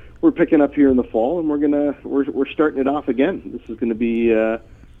we're picking up here in the fall, and we're starting it off again. This is going to be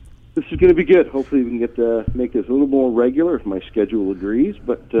This is going to be good. Hopefully, we can get to make this a little more regular if my schedule agrees.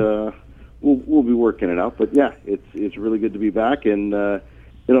 But we'll be working it out. But yeah, it's really good to be back, and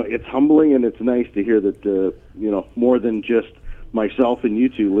it's humbling and it's nice to hear that more than just myself and you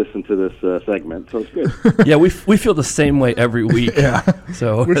two listen to this segment. So it's good. Yeah, we feel the same way every week. Yeah.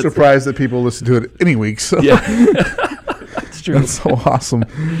 So we're surprised that people listen to it any week. So yeah. It's true. That's so awesome.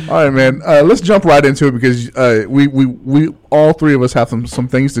 All right, man. Let's jump right into it because we all three of us have some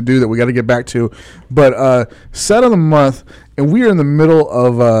things to do that we got to get back to. But set of the month, and we are in the middle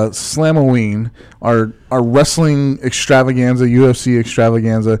of Slamoween, our wrestling extravaganza, UFC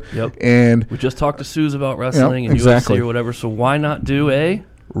extravaganza. Yep. And we just talked to Suze about wrestling and exactly. UFC or whatever. So why not do a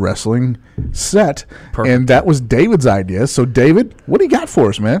wrestling set? Perfect. And that was David's idea. So David, what do you got for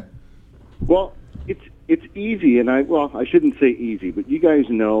us, man? Well, it's easy, and I shouldn't say easy, but you guys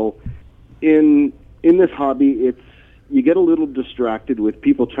know, in this hobby, you get a little distracted with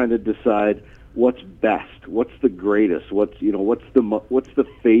people trying to decide what's best, what's the greatest, what's the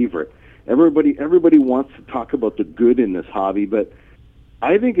favorite. Everybody wants to talk about the good in this hobby, but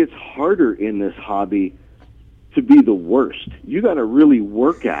I think it's harder in this hobby to be the worst. You got to really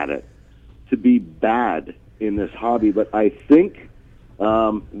work at it to be bad in this hobby. But I think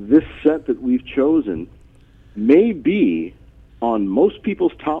this set that we've chosen may be on most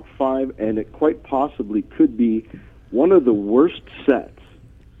people's top 5, and it quite possibly could be one of the worst sets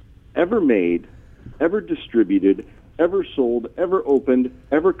ever made, ever distributed, ever sold, ever opened,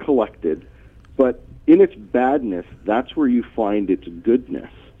 ever collected. But in its badness, that's where you find its goodness.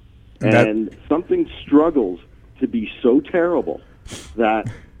 And something struggles to be so terrible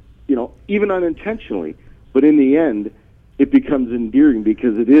that, even unintentionally, but in the end, it becomes endearing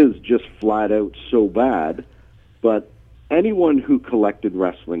because it is just flat out so bad. But anyone who collected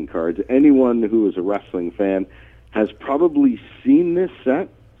wrestling cards, anyone who is a wrestling fan, has probably seen this set,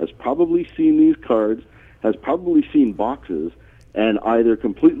 has probably seen these cards, has probably seen boxes, and either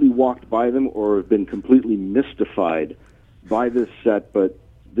completely walked by them or have been completely mystified by this set. But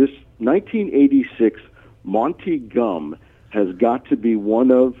this 1986 Monty Gum has got to be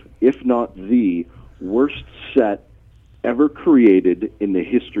one of, if not the, worst set ever created in the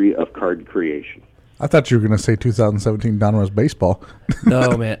history of card creation. I thought you were going to say 2017 Donruss baseball.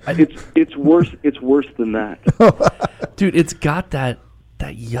 No, man. It's worse. It's worse than that. Dude, it's got that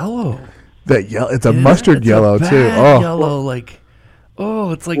yellow. That yellow. It's a mustard yellow too. Yellow,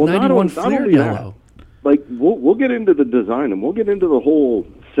 it's like 91 Fleer yellow. Like we'll get into the design and we'll get into the whole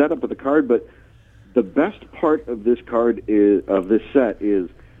setup of the card, but the best part of this card this set is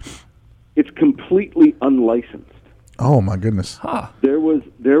it's completely unlicensed. Oh my goodness! Huh. There was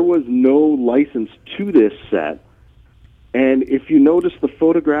no license to this set, and if you notice the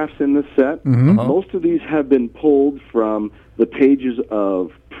photographs in this set, most of these have been pulled from the pages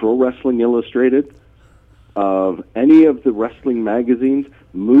of Pro Wrestling Illustrated, of any of the wrestling magazines,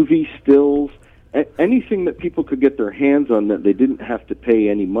 movie stills, anything that people could get their hands on that they didn't have to pay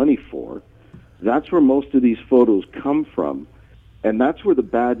any money for. That's where most of these photos come from, and that's where the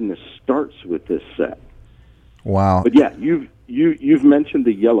badness starts with this set. Wow! But yeah, you've mentioned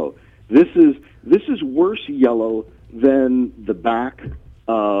the yellow. This is worse yellow than the back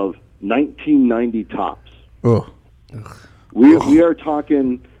of 1990 Topps. Ugh. We are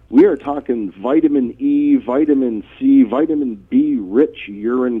talking vitamin E, vitamin C, vitamin B rich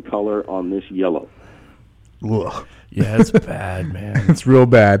urine color on this yellow. Ugh. Yeah, it's bad, man. It's real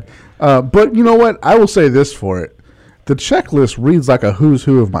bad. But you know what? I will say this for it: the checklist reads like a who's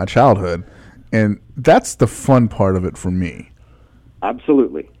who of my childhood. And that's the fun part of it for me.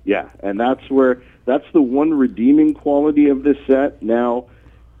 Absolutely, yeah. And that's the one redeeming quality of this set. Now,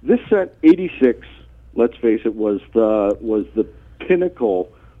 this set, 86, let's face it, was the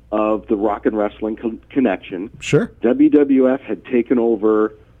pinnacle of the rock and wrestling connection. Sure. WWF had taken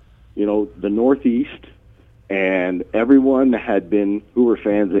over, the Northeast, and everyone had been who were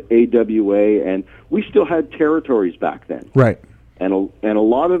fans of AWA, and we still had territories back then. Right. And a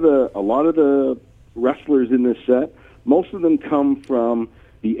lot of the wrestlers in this set, most of them come from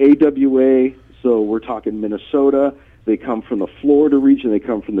the AWA. So we're talking Minnesota. They come from the Florida region. They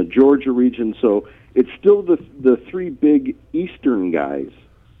come from the Georgia region. So it's still the three big Eastern guys.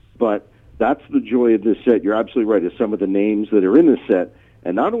 But that's the joy of this set. You're absolutely right. Is some of the names that are in this set,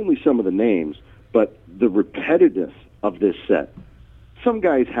 and not only some of the names, but the repetitiveness of this set. Some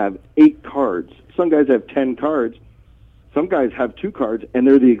guys have 8 cards. Some guys have 10 cards. Some guys have 2 cards, and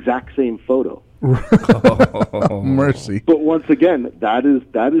they're the exact same photo. Oh, mercy. But once again, that is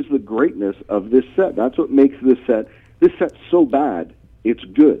the greatness of this set. That's what makes this set so bad, it's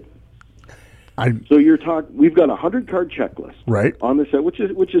good. So you're talking. We've got a 100-card checklist Right. on the set, which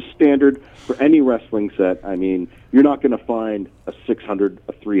is standard for any wrestling set. I mean, you're not going to find a 600,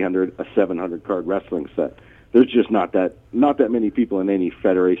 a 300, a 700-card wrestling set. There's just not that many people in any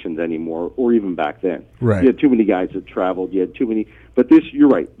federations anymore, or even back then. Right. You had too many guys that traveled. You had too many. But this, you're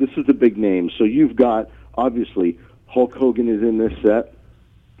right. This is the big name. So you've got, obviously, Hulk Hogan is in this set.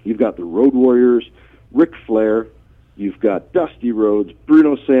 You've got the Road Warriors, Ric Flair. You've got Dusty Rhodes,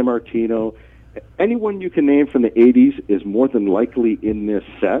 Bruno Sammartino. Anyone you can name from the 80s is more than likely in this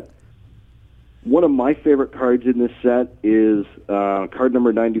set. One of my favorite cards in this set is card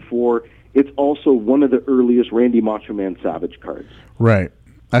number 94. It's also one of the earliest Randy Macho Man Savage cards. Right.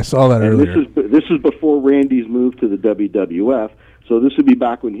 I saw that And earlier. this is before Randy's move to the WWF, so this would be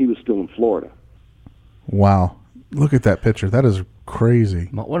back when he was still in Florida. Wow. Look at that picture. That is crazy.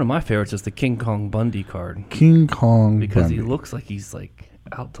 One of my favorites is the King Kong Bundy card King Kong because Bundy. he looks like he's like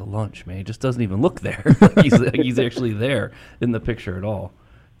out to lunch, man. He just doesn't even look there. like he's actually there in the picture at all.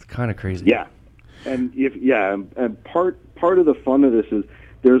 It's kind of crazy. Yeah, and part of the fun of this is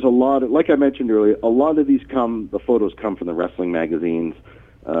there's a lot of, like I mentioned earlier, a lot of the photos come from the wrestling magazines.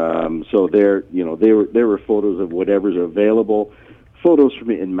 So they were photos of whatever's available, photos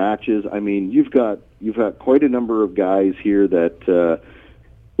from in matches. I mean, you've got quite a number of guys here that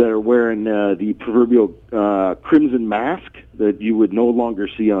are wearing the proverbial crimson mask that you would no longer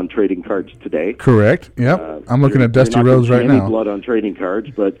see on trading cards today. Correct. Yep. I'm looking at Dusty You're not Rhodes gonna right see any now. blood on trading cards,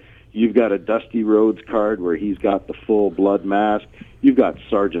 but you've got a Dusty Rhodes card where he's got the full blood mask. You've got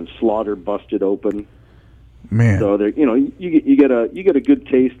Sergeant Slaughter busted open. Man. So there, you get a good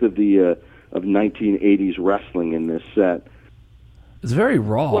taste of the of 1980s wrestling in this set. It's very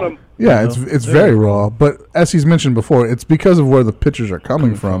raw. Yeah, it's very raw. But as he's mentioned before, it's because of where the pictures are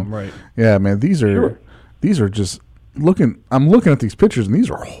coming from. Right. Yeah, man. These are just looking. I'm looking at these pictures, and these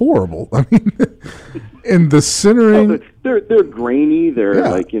are horrible. I mean, in the centering, They're grainy. They're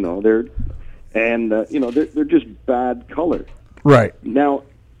Yeah. they're just bad color. right? Now,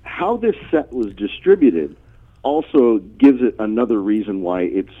 how this set was distributed also gives it another reason why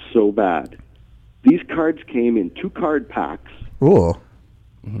it's so bad. These cards came in 2-card packs. Oh,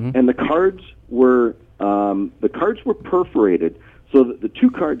 And the cards were perforated so that the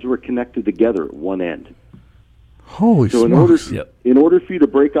 2 cards were connected together at one end. holy So smokes! in order for you to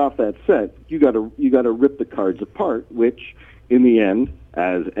break off that set, you got to rip the cards apart. Which, in the end,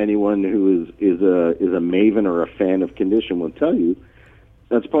 as anyone who is a maven or a fan of condition will tell you,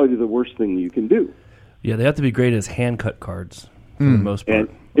 that's probably the worst thing you can do. Yeah, they have to be graded as hand-cut cards for the most part. And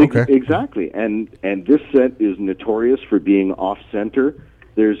Okay. exactly. And this set is notorious for being off-center.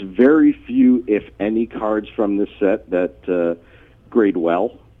 There's very few, if any, cards from this set that grade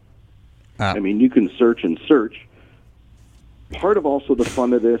well. I mean, you can search and search. Part of also the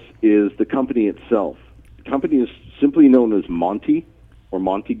fun of this is the company itself. The company is simply known as Monty or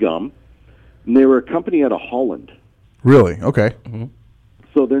Monty Gum, and they were a company out of Holland. Really? Okay.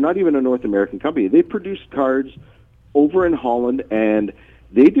 So they're not even a North American company. They produced cards over in Holland, and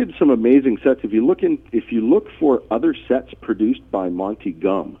they did some amazing sets. If you look for other sets produced by Monty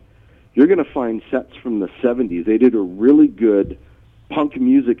Gum, you're going to find sets from the 70s. They did a really good punk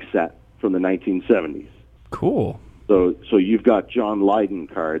music set from the 1970s. Cool. So you've got John Lydon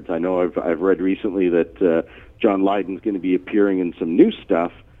cards. I know I've read recently that John Lydon's going to be appearing in some new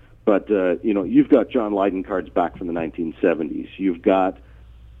stuff, but you've got John Lydon cards back from the 1970s. You've got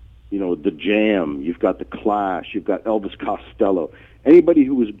the Jam, you've got the Clash, you've got Elvis Costello. Anybody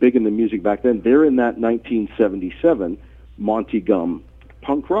who was big in the music back then, they're in that 1977 Monty Gum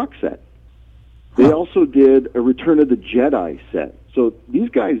punk rock set. They also did a Return of the Jedi set. So these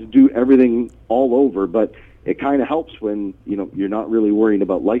guys do everything all over, but it kind of helps when you're not really worrying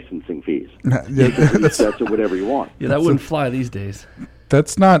about licensing fees. Sets or whatever you want. Yeah, that wouldn't fly these days.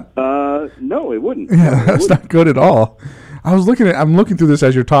 That's not. No, it wouldn't. Yeah, that's not good at all. I'm looking through this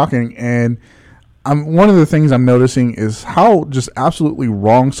as you're talking, and one of the things I'm noticing is how just absolutely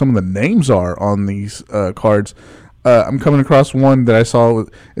wrong some of the names are on these cards. I'm coming across one that I saw.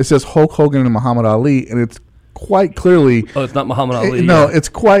 It says Hulk Hogan and Muhammad Ali, and it's quite clearly. Oh, it's not Muhammad Ali. No, it's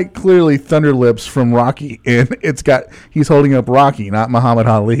quite clearly Thunder Lips from Rocky, and he's holding up Rocky, not Muhammad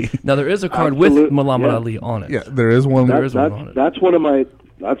Ali. Now there is a card with Muhammad Ali on it. Yeah, there is one. There is one on it. That's one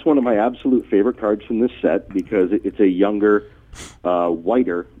of my absolute favorite cards from this set because it's a younger,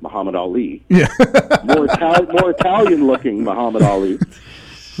 whiter Muhammad Ali. Yeah, more Italian-looking Muhammad Ali.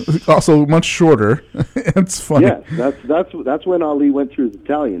 Also much shorter. It's funny. Yes, that's when Ali went through his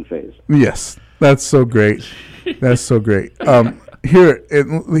Italian phase. Yes, that's so great. That's so great.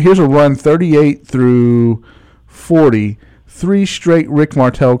 Here's a run 38 through 40, 3 straight Rick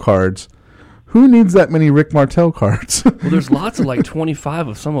Martel cards. Who needs that many Rick Martel cards? Well, there's lots of like 25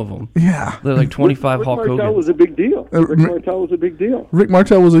 of some of them. Yeah. They're like 25 Rick Hulk Martel Hogan. was a big deal. Rick Martel was a big deal. Rick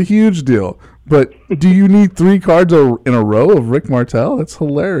Martel was a huge deal. But do you need 3 cards in a row of Rick Martel? That's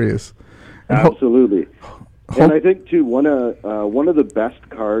hilarious. And Absolutely. And I think, too, one of the best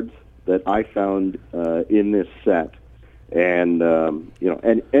cards that I found in this set, and,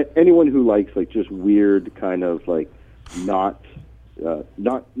 and anyone who likes, like, just weird kind of, like, not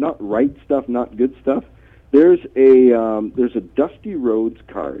right stuff, not good stuff, there's a Dusty Rhodes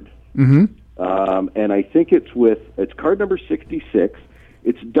card. Mm-hmm. And I think it's card number 66.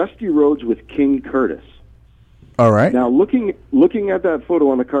 It's Dusty Rhodes with King Curtis. All right. Now, looking at that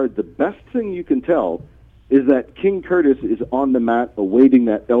photo on the card, the best thing you can tell is that King Curtis is on the mat awaiting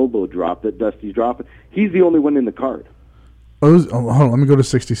that elbow drop that Dusty's dropping. He's the only one in the card. Hold on. Let me go to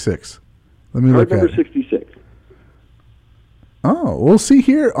 66. Let me look at Card it. number 66. Oh, we'll see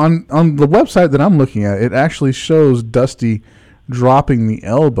here on the website that I'm looking at. It actually shows Dusty dropping the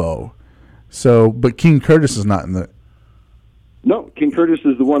elbow. So, but King Curtis is not in the. No, King Curtis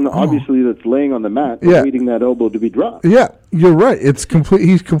is the one, obviously, that's laying on the mat, waiting that elbow to be dropped. Yeah, you're right. It's complete.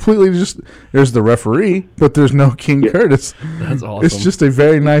 He's completely just. There's the referee, but there's no King Curtis. That's awesome. It's just a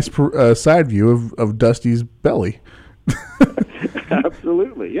very nice side view of Dusty's belly.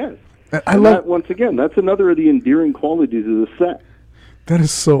 Absolutely, yes. I love that, once again. That's another of the endearing qualities of the set. That is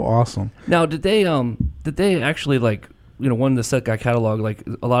so awesome. Now, did they actually, like, when the set got cataloged, like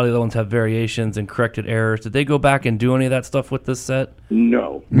a lot of the other ones have variations and corrected errors. Did they go back and do any of that stuff with this set?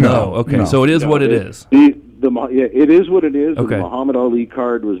 No. Okay, No. so it is what it is. It is what it is. Okay. The Muhammad Ali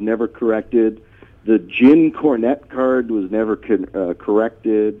card was never corrected. The Jin Cornette card was never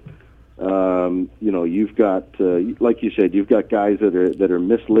corrected. You've got, like you said, you've got guys that are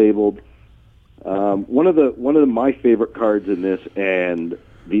mislabeled. One of my favorite cards in this, and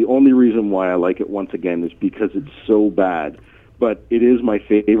the only reason why I like it once again is because it's so bad, but it is my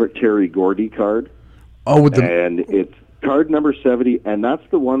favorite Terry Gordy card. Oh, and it's card number 70, and that's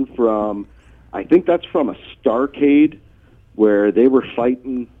the one from, I think that's from a Starrcade, where they were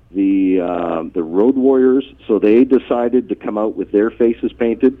fighting the Road Warriors, so they decided to come out with their faces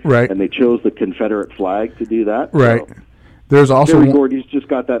painted, right? And they chose the Confederate flag to do that, right? So there's also Terry Gordy's just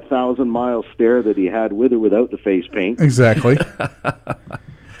got that 1,000-mile stare that he had with or without the face paint. Exactly.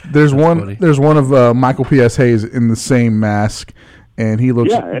 There's one of Michael P.S. Hayes in the same mask, and he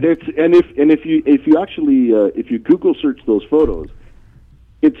looks. Yeah, and if you actually Google search those photos,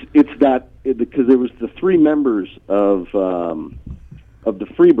 it's that because there was the 3 members of the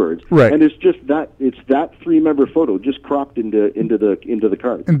Freebirds, right? And it's that 3-member photo just cropped into the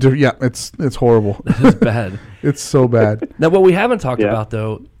card. Yeah, it's horrible. It's bad. It's so bad. Now, what we haven't talked about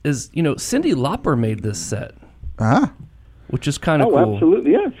though is Cyndi Lauper made this set. Which is kind of cool. Oh,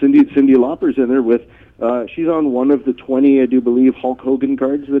 absolutely, yeah. Cyndi Lauper's in there with. She's on one of the 20, I do believe, Hulk Hogan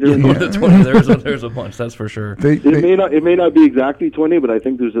cards that are in there. The 20, there's a bunch, that's for sure. It may not be exactly 20, but I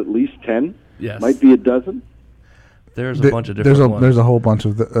think there's at least 10. Yes. Might be a dozen. There's a bunch of different ones. There's a whole bunch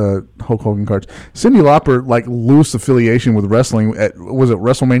of the Hulk Hogan cards. Cyndi Lauper, like, loose affiliation with wrestling at, was it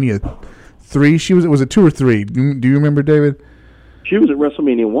WrestleMania 3? Was it 2 or 3? Do you remember, David? She was at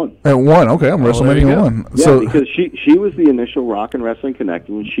WrestleMania 1. At 1, okay. I'm WrestleMania 1. Yeah, because she was the initial Rock and Wrestling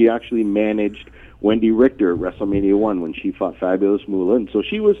Connected, and she actually managed Wendy Richter at WrestleMania 1 when she fought Fabulous Moolah, and so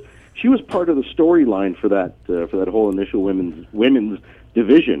she was part of the storyline for that whole initial women's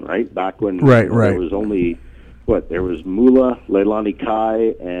division, right? Back when there was only there was Moolah, Leilani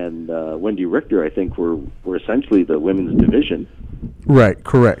Kai, and Wendy Richter. I think were essentially the women's division. Right,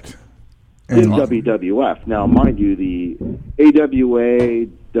 correct. In WWF. Now, mind you, the AWA,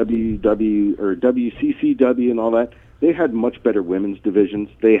 WW or WCCW, and all that, they had much better women's divisions.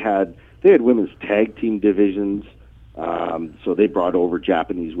 They had women's tag team divisions. So they brought over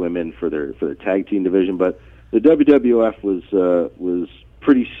Japanese women for their tag team division. But the WWF was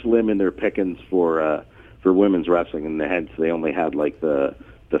pretty slim in their pickings for women's wrestling, and hence they only had like the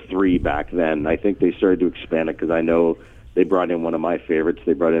 3 back then. I think they started to expand it because I know. They brought in one of my favorites.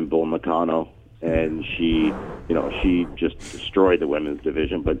 They brought in Bull Nakano, and she just destroyed the women's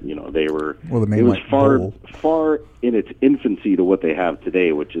division. But they were it was far in its infancy to what they have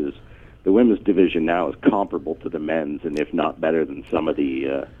today, which is the women's division now is comparable to the men's, and if not better than some of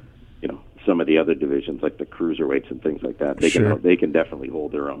the other divisions like the cruiserweights and things like that. They can definitely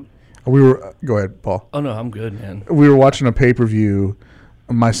hold their own. Go ahead, Paul. Oh no, I'm good, man. We were watching a pay-per-view.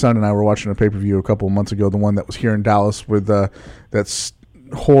 My son and I were watching a pay-per-view a couple of months ago, the one that was here in Dallas with that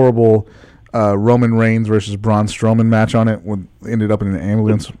horrible Roman Reigns versus Braun Strowman match on it. Ended up in an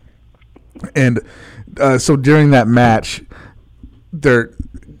ambulance. And so during that match, they're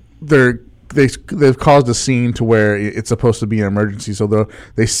they've caused a scene to where it's supposed to be an emergency, so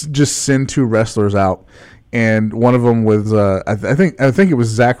they just send 2 wrestlers out, and one of them was I think it was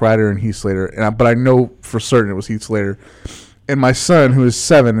Zack Ryder and Heath Slater, but I know for certain it was Heath Slater. And my son, who is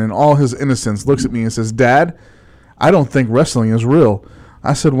 7, in all his innocence, looks at me and says, "Dad, I don't think wrestling is real."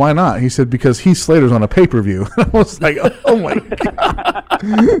 I said, "Why not?" He said, "Because Heath Slater's on a pay-per-view." I was like, "Oh my God,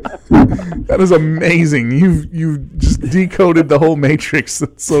 that is amazing! You've just decoded the whole Matrix.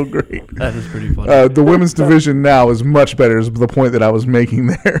 That's so great." That is pretty funny. The women's division now is much better. Is the point that I was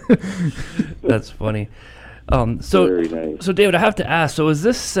making there. That's funny. So Very nice. So David, I have to ask. So is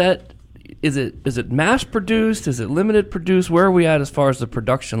this set? Is it mass produced? Is it limited produced? Where are we at as far as the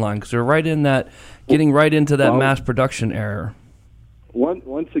production line? Because we're getting right into that mass production era.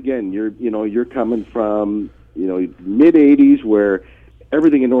 Once again, you're coming from mid '80s where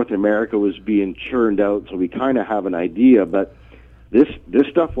everything in North America was being churned out, so we kind of have an idea. But this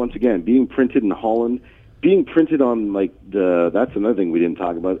stuff, once again, being printed in Holland, being printed on that's another thing we didn't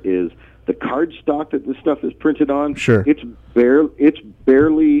talk about is the card stock that this stuff is printed on. Sure, it's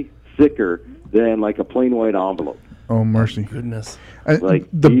barely thicker than like a plain white envelope. Oh, mercy. Goodness.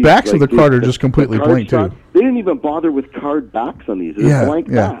 The backs of the card are just completely blank, too. They didn't even bother with card backs on these. They're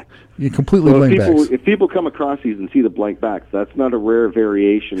blank backs. You completely blank backs. If people come across these and see the blank backs, that's not a rare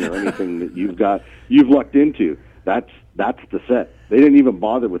variation or anything that you've lucked into. That's the set. They didn't even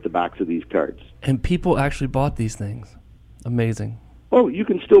bother with the backs of these cards. And people actually bought these things. Amazing. Oh, you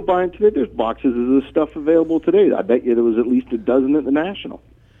can still buy them today. There's boxes of this stuff available today. I bet you there was at least a dozen at the National.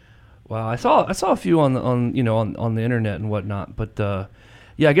 Wow, I saw a few on the internet and whatnot, but I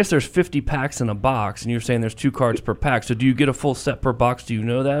guess there's 50 packs in a box, and you're saying there's 2 cards per pack. So do you get a full set per box? Do you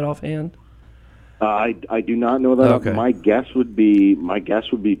know that offhand? I do not know that. Okay. My guess would be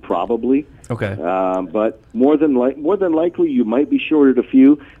probably. Okay. But more than likely, you might be shorted a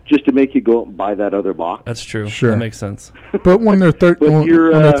few just to make you go out and buy that other box. That's true. Sure. That makes sense. But when they're $3,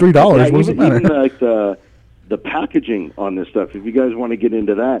 what does it matter? Even like the packaging on this stuff, if you guys want to get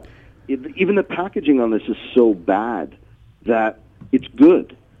into that, even the packaging on this is so bad that it's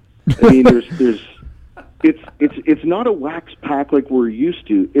good. I mean, it's not a wax pack like we're used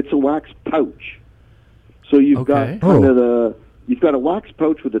to. It's a wax pouch. So you've got you've got a wax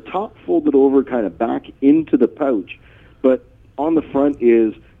pouch with the top folded over, kind of back into the pouch, but on the front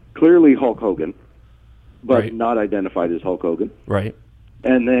is clearly Hulk Hogan, but not identified as Hulk Hogan. Right.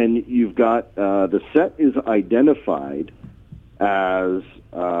 And then you've got the set is identified as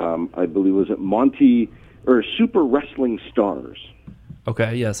I believe was it Monty or Super Wrestling Stars.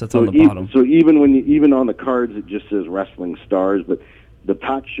 Okay, yes, that's on the bottom. So even on the cards it just says Wrestling Stars, but the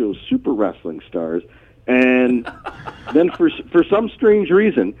pack shows Super Wrestling Stars. And then for some strange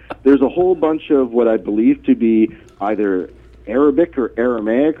reason, there's a whole bunch of what I believe to be either Arabic or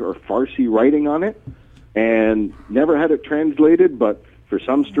Aramaic or Farsi writing on it, and never had it translated, but for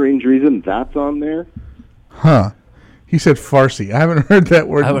some strange reason, that's on there. Huh. He said Farsi. I haven't heard that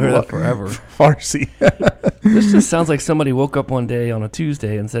word. I haven't heard that forever. Farsi. This just sounds like somebody woke up one day on a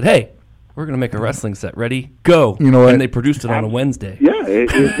Tuesday and said, "Hey, we're going to make a wrestling set. Ready? Go." You know what? And they produced it on a Wednesday. Yeah,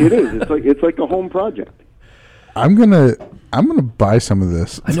 it is. It's like a home project. I'm gonna buy some of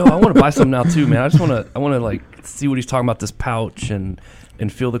this. I know. I want to buy some now too, man. I want to like see what he's talking about, this pouch, and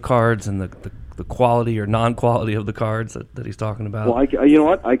feel the cards and the quality or non-quality of the cards that he's talking about. Well, you know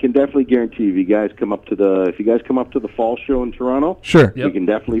what? I can definitely guarantee if you guys come up to the fall show in Toronto, sure, we can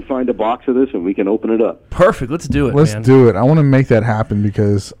definitely find a box of this and we can open it up. Perfect. Let's do it. Let's do it. I want to make that happen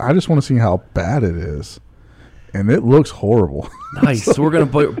because I just want to see how bad it is, and it looks horrible. Nice. So we're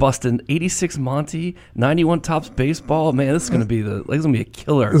gonna bust an '86 Monty, '91 Topps baseball. Man, this is gonna be a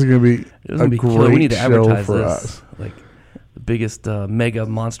killer. This is gonna be a great killer. We need to advertise show for this. us. Like the biggest mega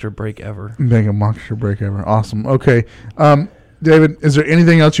monster break ever. Mega monster break ever. Awesome. Okay, David, is there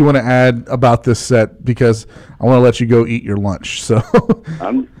anything else you want to add about this set? Because I want to let you go eat your lunch. So,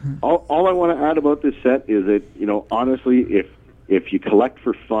 all I want to add about this set is that honestly, if you collect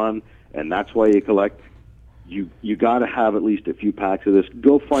for fun and that's why you collect, you got to have at least a few packs of this.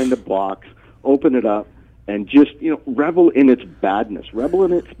 Go find a box, open it up, and just revel in its badness, revel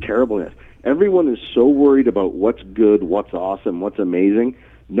in its terribleness. Everyone is so worried about what's good, what's awesome, what's amazing.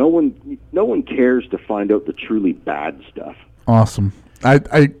 No one cares to find out the truly bad stuff. Awesome.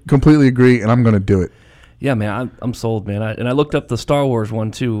 I completely agree, and I'm going to do it. Yeah, man, I'm sold, man. I looked up the Star Wars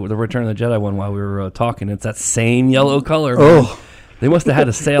one too, the Return of the Jedi one, while we were talking. It's that same yellow color. Man. Oh. They must have had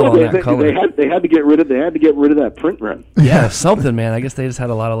a sale on that color. They had to get rid of that print run. Yeah, something, man. I guess they just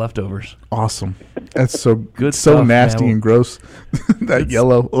had a lot of leftovers. Awesome. That's so good. So stuff, nasty man. And gross. That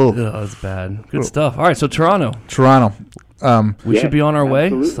yellow. Oh, that's bad. Good stuff. All right, so Toronto. We should be on our way,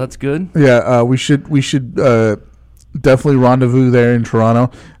 absolutely. so that's good. Yeah, we should definitely rendezvous there in Toronto,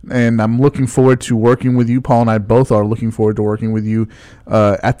 and I'm looking forward to working with you. Paul and I both are looking forward to working with you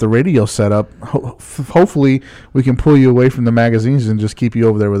at the radio setup. Hopefully, we can pull you away from the magazines and just keep you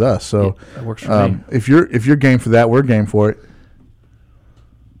over there with us. So Yeah, that works for me. if you're game for that, we're game for it.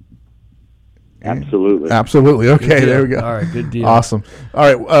 Absolutely. Absolutely. Okay, Good deal. there we go. All right, good deal. Awesome.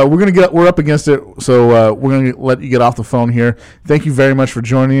 All right, we're up against it, so we're gonna let you get off the phone here. Thank you very much for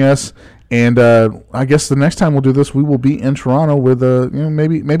joining us, and I guess the next time we'll do this, we will be in Toronto with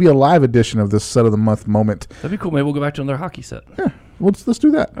maybe a live edition of this Set of the Month moment. That'd be cool. Maybe we'll go back to another hockey set. Yeah, let's do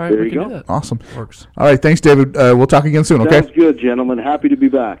that. All right, There we you can go. do that. Awesome. Works. All right, thanks, David. We'll talk again soon. Okay. Sounds good, gentlemen. Happy to be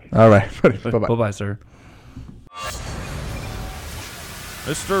back. All right. Bye bye. Bye-bye, sir.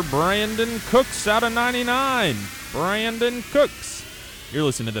 Mr. Brandon Cooks out of 99. Brandon Cooks. You're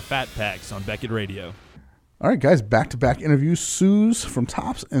listening to the Fat Packs on Beckett Radio. All right, guys, back-to-back interviews. Suze from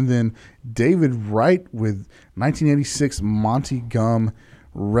Tops, and then David Wright with 1986 Monty Gum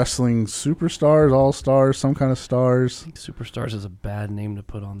Wrestling Superstars, All-Stars, some kind of stars. Superstars is a bad name to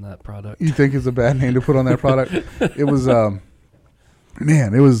put on that product. You think it's a bad name to put on that product? It was,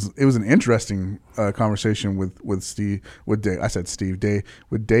 man, it was an interesting conversation with Steve, with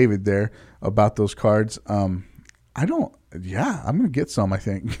David there about those cards. I'm gonna get some, I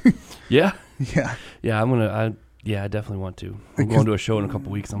think. Yeah? Yeah. Yeah, I definitely want to. I'm going to a show in a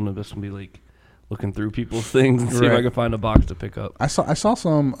couple weeks. I'm just gonna be like looking through people's things and see if I Right. can find a box to pick up. I saw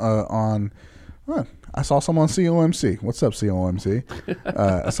some on COMC. What's up, COMC?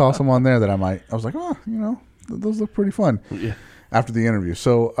 I saw some on there that I was like, those look pretty fun. Yeah. After the interview.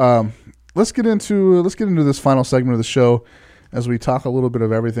 So let's get into this final segment of the show as we talk a little bit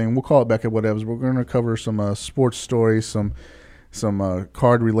of everything. We'll call it Beckett Whatevs. We're going to cover some sports stories, some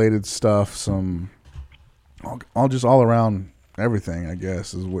card related stuff, some all around everything, I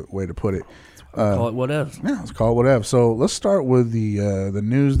guess is a way to put it. Call it whatever. Yeah, let's call it whatever. So let's start with the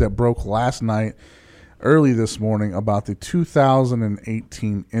news that broke last night, early this morning, about the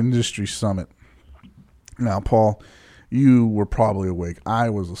 2018 Industry Summit. Now, Paul, you were probably awake. I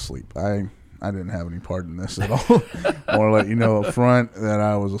was asleep. I didn't have any part in this at all. I want to let you know up front that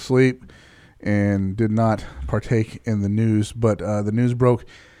I was asleep and did not partake in the news. But the news broke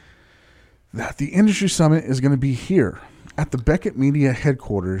that the Industry Summit is going to be here at the Beckett Media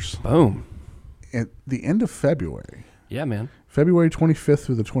headquarters. Boom. At the end of February. Yeah, man. February 25th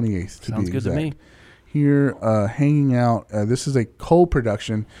through the 28th, to Sounds be good exact. to me. Here, hanging out. This is a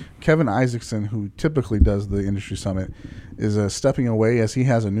co-production. Kevin Isaacson, who typically does the Industry Summit, is stepping away as he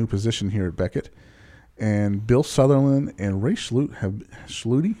has a new position here at Beckett. And Bill Sutherland and Ray Schluty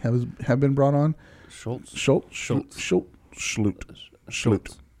have been brought on. Schlutt.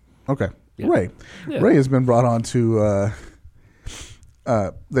 Okay. Yeah. Ray. Yeah. Ray has been brought on to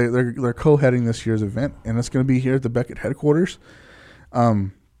they're co-heading this year's event, and it's going to be here at the Beckett headquarters. A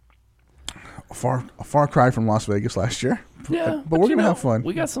far cry from Las Vegas last year. Yeah, but we're going to have fun.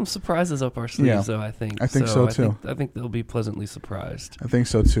 We got some surprises up our sleeves, though, I think. I think so, too. I think they'll be pleasantly surprised. I think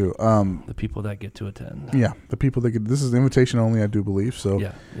so, too. The people that get to attend. Yeah, the people that get... This is invitation only, I do believe. So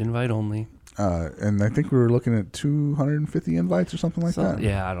Yeah, invite only. And I think we were looking at 250 invites or something like that.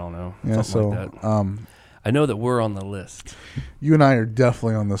 Yeah, I don't know. Yeah, Something like that. I know that we're on the list. You and I are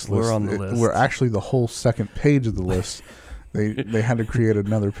definitely on this list. We're on the list. We're actually the whole second page of the list. They had to create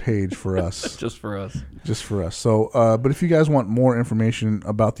another page for us. Just for us. So, but if you guys want more information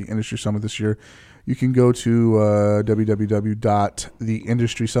about the Industry Summit this year, you can go to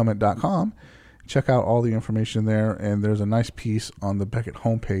www.theindustrysummit.com. Check out all the information there, and there's a nice piece on the Beckett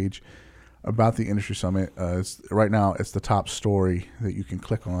homepage about the Industry Summit. Right now, it's the top story that you can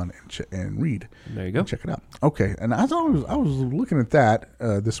click on and read. There you go. Check it out. Okay, and as I was looking at that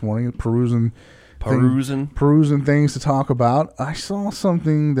this morning, perusing things to talk about, I saw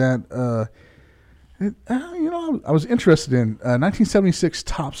something that I was interested in. 1976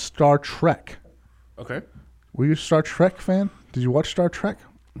 top Star Trek. Okay. Were you a Star Trek fan? Did you watch Star Trek?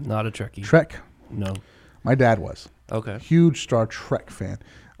 Not a Trekkie. Trek? No. My dad was. Okay. Huge Star Trek fan.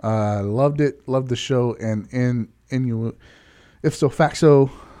 Loved it. Loved the show. And if so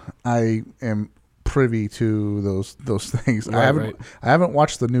facto, I am privy to those things. Right. I haven't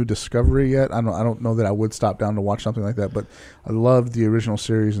watched the new Discovery yet. I don't know that I would stop down to watch something like that. But I loved the original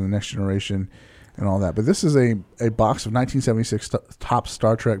series and the Next Generation and all that. But this is a box of 1976 top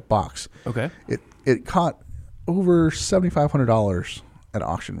Star Trek box. Okay. It caught over $7,500 at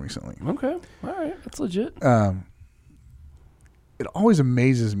auction recently. Okay. All right. That's legit. It always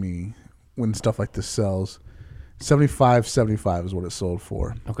amazes me when stuff like this sells. $75.75 is what it sold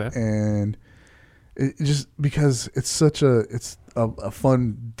for. Okay. And It just because it's a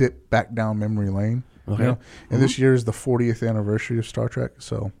fun dip back down memory lane. Okay. You know? And this year is the 40th anniversary of Star Trek,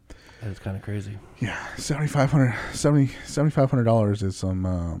 so That's kind of crazy. yeah, $7,500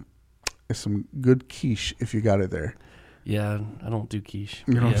 is some good quiche if you got it there. Yeah, I don't do quiche.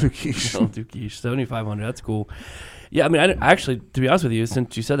 You don't Yeah, do quiche. I don't do quiche. 7,500. That's cool. Yeah, I mean, I actually, to be honest with you,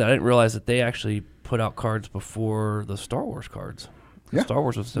 since you said that, I didn't realize that they actually put out cards before the Star Wars cards. Yeah. Star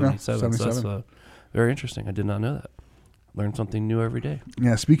Wars was 77. So that's very interesting. I did not know that. Learn something new every day.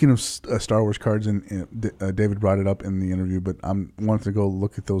 Yeah, speaking of Star Wars cards, and David brought it up in the interview, but I wanted to go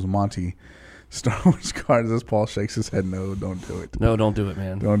look at those Monty Star Wars cards as Paul shakes his head. No, don't do it. No, don't do it,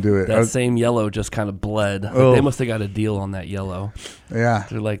 man. Don't do it. That same yellow just kind of bled. Like, they must have got a deal on that yellow. Yeah.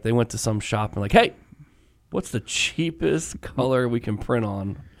 They're like, they went to some shop and like, hey, what's the cheapest color we can print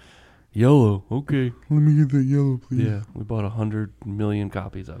on? Yellow. Okay. Let me get that yellow, please. Yeah, we bought 100 million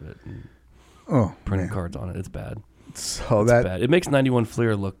copies of it and printed cards on it. It's bad. So it's bad. It makes 91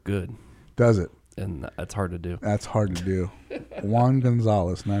 Fleer look good. Does it? And that's hard to do. That's hard to do. Juan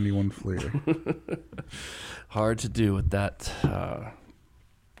Gonzalez, 91 Fleer. Hard to do with that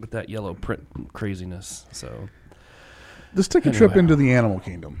yellow print craziness. So let's take a trip into the animal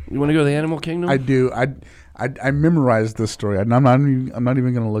kingdom. You want to go to the animal kingdom? I do. I memorized this story. I'm not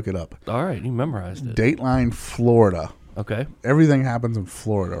even going to look it up. All right, you memorized it. Dateline, Florida. Okay. Everything happens in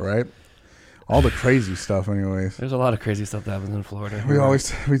Florida, right? All the crazy stuff, anyways. There's a lot of crazy stuff that happens in Florida.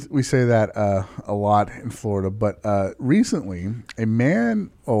 We say that a lot in Florida, but recently a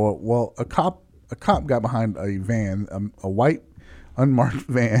cop got behind a van, a white unmarked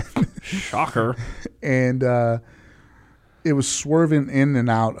van. Shocker. And it was swerving in and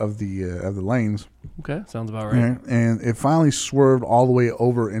out of the lanes. Okay, sounds about right. And it finally swerved all the way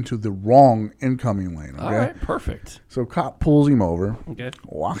over into the wrong incoming lane. Okay? All right, perfect. So cop pulls him over. Okay.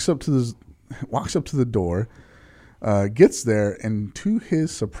 Walks up to the door, gets there, and to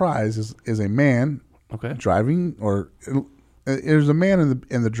his surprise is a man driving, or there's a man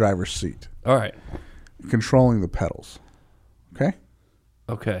in the driver's seat. All right. Controlling the pedals. Okay?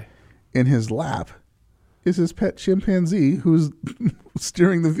 Okay. In his lap is his pet chimpanzee who's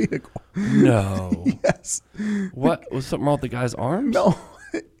steering the vehicle. No. Yes. What? Was something wrong with the guy's arms? No.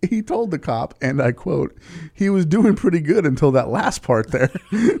 He told the cop, and I quote, he was doing pretty good until that last part there.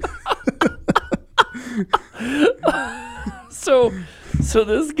 So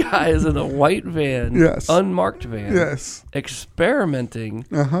this guy is in a white van, unmarked van, experimenting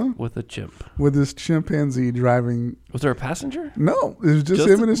with a chimp. With his chimpanzee driving. Was there a passenger? No, it was just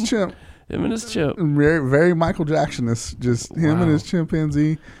him and his chimp. Him and his chimp. Very, very Michael Jackson-ish. Just him and his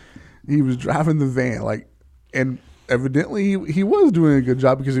chimpanzee. He was driving the van, and evidently he was doing a good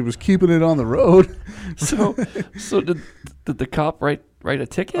job because he was keeping it on the road. So did the cop write a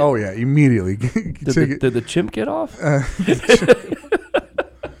ticket? Oh yeah, immediately. Did the chimp get off?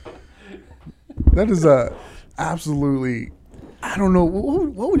 That is absolutely. I don't know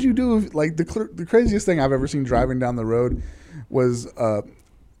what would you do if the craziest thing I've ever seen driving down the road was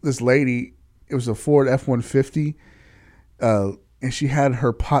this lady. It was a Ford F-150, and she had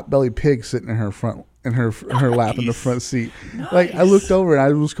her potbelly pig sitting in her front. In her lap in the front seat. Nice. I looked over and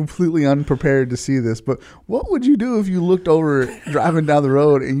I was completely unprepared to see this. But what would you do if you looked over driving down the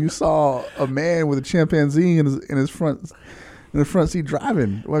road and you saw a man with a chimpanzee in the front seat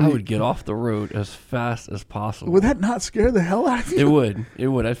driving? I would get off the road as fast as possible. Would that not scare the hell out of you? It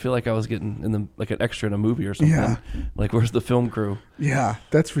would. I feel like I was getting in an extra in a movie or something. Yeah. Like, where's the film crew? Yeah,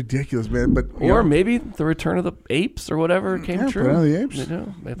 that's ridiculous, man. But maybe the Return of the Apes or whatever came true. Planet of the Apes.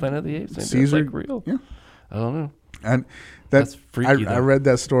 Planet of the Apes. Maybe Caesar, that's real. Yeah. I don't know. And that's freaky. I read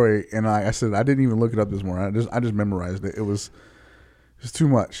that story and I said I didn't even look it up this morning. I just memorized it. It was too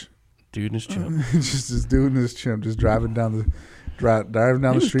much. Dude and his chimp. Just this dude and his chimp just driving down the street.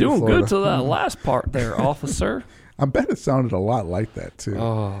 Doing of Florida. good till that last part there, officer. I bet it sounded a lot like that too.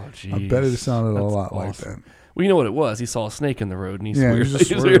 Oh, jeez. I bet it sounded a lot like that. Well, you know what it was? He saw a snake in the road and he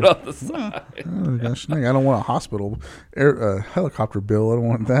swerved off the side. Oh, snake. I don't want a hospital helicopter bill. I don't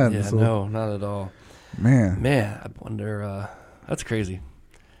want that. Yeah, no, not at all. Man, I wonder. That's crazy.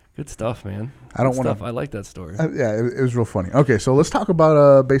 Good stuff, man. I don't want to. I like that story. It was real funny. Okay, so let's talk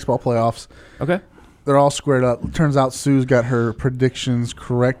about baseball playoffs. Okay. They're all squared up. Turns out Sue's got her predictions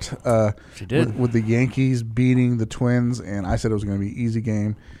correct. She did. With the Yankees beating the Twins, and I said it was going to be an easy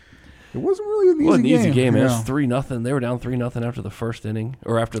game. It wasn't really an easy game. It was 3-0. They were down 3-0 after the first inning,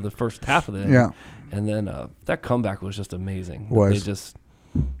 or after the first half of the inning. Yeah. And then that comeback was just amazing. Was. They just,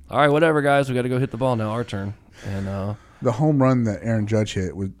 all right, whatever, guys. We got to go hit the ball now. Our turn. And the home run that Aaron Judge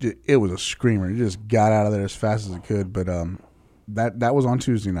hit was a screamer. He just got out of there as fast as he could. But that was on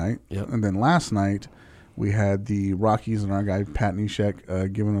Tuesday night. Yep. And then last night we had the Rockies and our guy Pat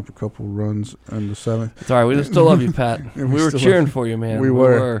Neshek giving up a couple runs in the 7th. It's all right. We still love you, Pat. We we were still cheering love- for you, man. we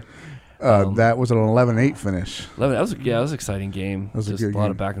were. That was an 11-8 finish. That was an exciting game. That was a Just good a lot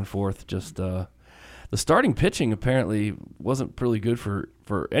game. of back and forth. Just the starting pitching apparently wasn't really good for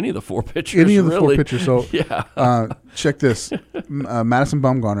any of the 4 pitchers. Any of the really. 4 pitchers. So yeah. Check this. Madison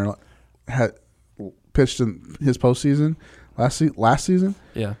Bumgarner had pitched in his postseason last season.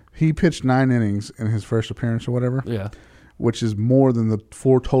 Yeah. He pitched 9 innings in his first appearance or whatever. Yeah. Which is more than the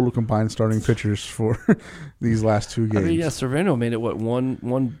 4 total combined starting pitchers for these last 2 games. I mean, yeah, Cervino made it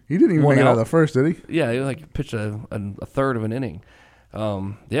one. He didn't even one make it out of out. the first, did he? Yeah, he pitched a third of an inning.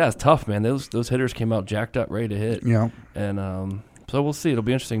 Yeah, it's tough, man. Those hitters came out jacked up, ready to hit. Yeah. And so we'll see. It'll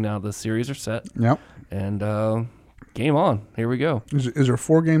be interesting now. The series are set. Yep. And game on. Here we go. Is there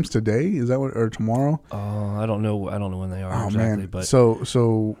 4 games today? Is that what, or tomorrow? I don't know. I don't know when they are Oh exactly. man! But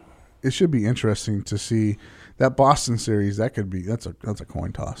So it should be interesting to see that Boston series. That's a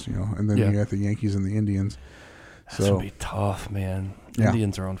coin toss, and then Yeah. you got the Yankees and the Indians. That's gonna be tough, man. Yeah.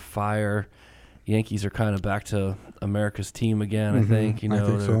 Indians are on fire. Yankees are kind of back to America's team again. I think. I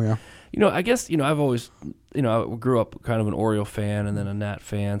think so. Yeah. I guess I always I grew up kind of an Oriole fan and then a Nat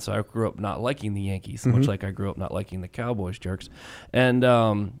fan, so I grew up not liking the Yankees, much like I grew up not liking the Cowboys jerks. And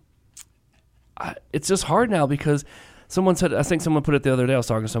it's just hard now because someone said, I think someone put it the other day, I was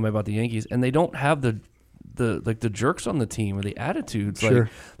talking to somebody about the Yankees, and they don't have the jerks on the team or the attitudes. Sure.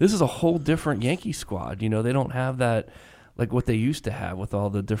 Like, this is a whole different Yankee squad. They don't have that, like what they used to have with all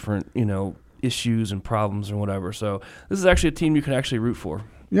the different, issues and problems and whatever. So this is actually a team you can actually root for.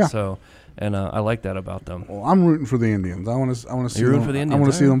 Yeah. So, and I like that about them. Well, I'm rooting for the Indians. I want to see You're rooting them. for the I Indians,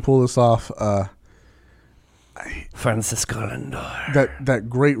 want to see all right. them pull this off. Francisco Lindor. That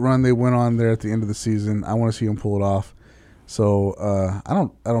great run they went on there at the end of the season. I want to see them pull it off. So I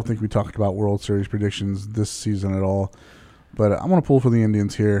don't think we talked about World Series predictions this season at all. But I'm going to pull for the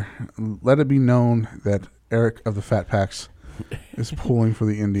Indians here. Let it be known that Eric of the Fat Packs is pulling for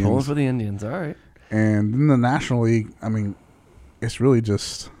the Indians. Pulling for the Indians. All right. And in the National League, I mean, it's really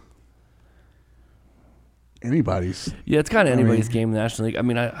just anybody's. Yeah, it's kind of anybody's mean- game in the National League. I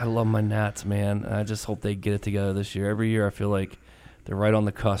mean, I love my Nats, man. I just hope they get it together this year. Every year I feel like they're right on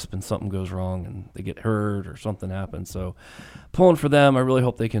the cusp and something goes wrong and they get hurt or something happens. So pulling for them, I really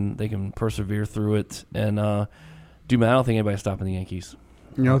hope they can persevere through it. And, man, I don't think anybody's stopping the Yankees.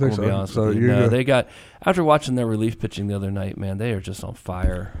 You don't think I'll so? be honest So with you. you're No, good. they got, after watching their relief pitching the other night, man, they are just on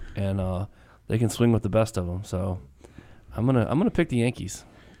fire. And they can swing with the best of them. So I'm gonna pick the Yankees.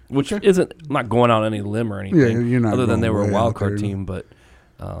 Which isn't, I'm not going on any limb or anything. Yeah, you're not other than going they were a way wild out there. card team, but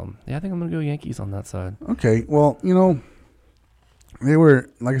yeah, I think I'm going to go Yankees on that side. Okay, well, they were,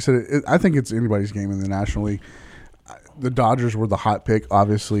 like I said, I think it's anybody's game in the National League. The Dodgers were the hot pick,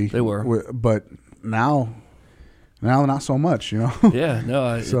 obviously. They were. But now not so much, Yeah,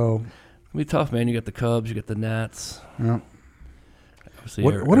 no. So It'll be tough, man. You got the Cubs, you got the Nats. Yeah. Obviously,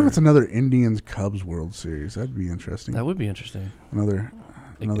 What if it's another Indians-Cubs World Series? That'd be interesting. That would be interesting. Another.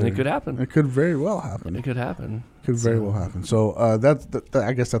 It could happen. It could very well happen. It could happen. Could very well happen. So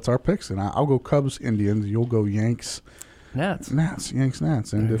I guess that's our picks, and I'll go Cubs, Indians. You'll go Yanks, Nats. Yanks,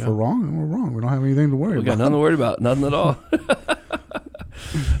 Nats. And There you if go. we're wrong, then we're wrong. We don't have anything to worry We got about. nothing to worry about. Nothing at all.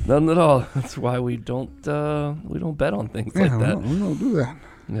 Nothing at all. That's why we don't bet on things like that. We don't do that.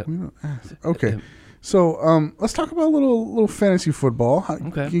 Yep. We don't ask. Okay. So let's talk about a little fantasy football.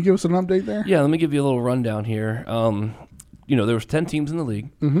 Okay. Can you give us an update there? Yeah, let me give you a little rundown here. There was 10 teams in the league,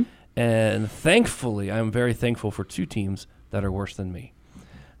 and thankfully, I'm very thankful for 2 teams that are worse than me.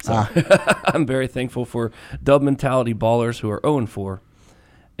 So I'm very thankful for Dub Mentality Ballers, who are 0-4,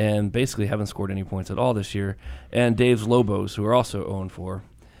 and basically haven't scored any points at all this year, and Dave's Lobos, who are also 0-4.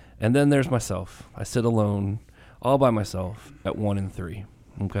 And then there's myself. I sit alone, all by myself, at 1-3.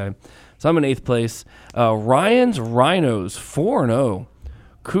 Okay, so I'm in 8th place. Ryan's Rhinos 4-0.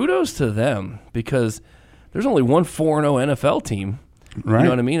 Kudos to them, because there's only one 4-0 NFL team. Right. You know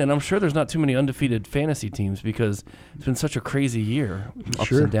what I mean? And I'm sure there's not too many undefeated fantasy teams because it's been such a crazy year, ups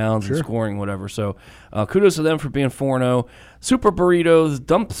Sure, and downs sure. and scoring, whatever. So kudos to them for being 4-0. Super Burritos,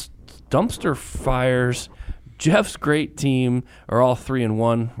 Dumpster Fires, Jeff's great team are all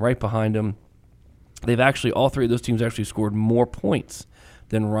 3-1, right behind him. They've actually, all 3 of those teams actually scored more points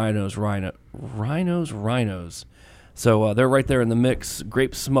than Rhinos. So they're right there in the mix.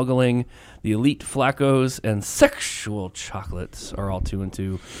 Grape Smuggling, the Elite Flaccos, and Sexual Chocolates are all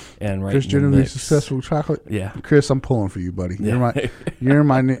 2-2, and right Chris in the Genovese mix. Successful Chocolate. Yeah. Chris, I'm pulling for you, buddy. Yeah. You're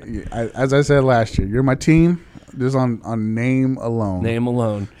my. As I said last year, you're my team. Just on name alone. Name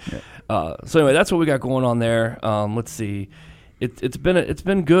alone. So anyway, that's what we got going on there. Let's see. it's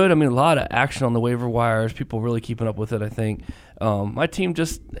been good. I mean, a lot of action on the waiver wires. People really keeping up with it, I think. My team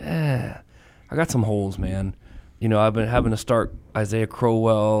just, I got some holes, man. You know, I've been having to start Isaiah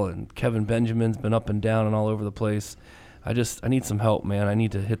Crowell, and Kevin Benjamin's been up and down and all over the place. I need some help, man. I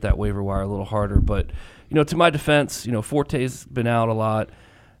need to hit that waiver wire a little harder. But, you know, to my defense, you know, Forte's been out a lot,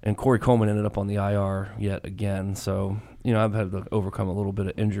 and Corey Coleman ended up on the IR yet again. So, you know, I've had to overcome a little bit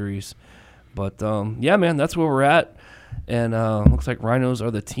of injuries. But, yeah, man, that's where we're at. And looks like Rhinos are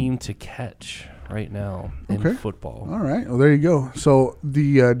the team to catch right now in football. All right. Well, there you go. So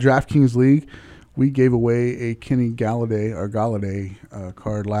the DraftKings League, we gave away a Kenny Galladay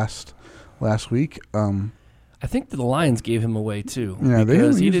card last week. I think the Lions gave him away too. Yeah,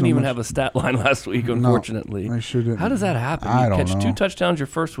 because he didn't even have a stat line last week, unfortunately. No, I sure didn't. How does that happen? I You don't catch know. 2 touchdowns your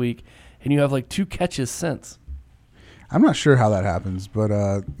first week, and you have like 2 catches since. I'm not sure how that happens, but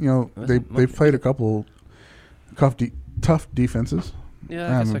you know, they've played a couple tough defenses.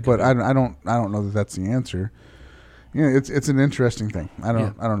 Yeah, but I don't know that that's the answer. You know, it's an interesting thing. I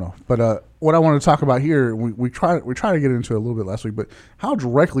don't know. But what I want to talk about here, we try to get into it a little bit last week, but how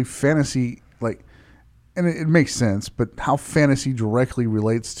directly fantasy, like, and it makes sense, but how fantasy directly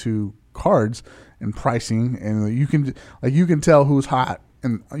relates to cards and pricing, and you can tell who's hot,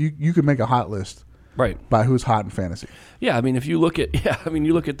 and you can make a hot list. Right. By who's hot in fantasy. Yeah, I mean, if you look at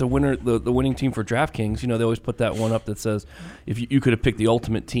the winner, the winning team for DraftKings, you know, they always put that one up that says if you could have picked the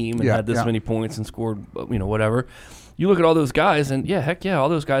ultimate team and had this many points and scored, you know, whatever. You look at all those guys, and all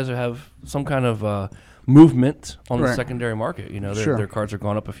those guys have some kind of movement on the secondary market. You know, their cards are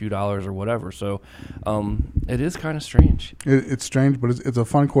gone up a few dollars or whatever. So it is kind of strange. It's strange, but it's a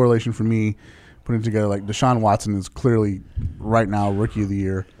fun correlation for me. Putting together, like, Deshaun Watson is clearly right now Rookie of the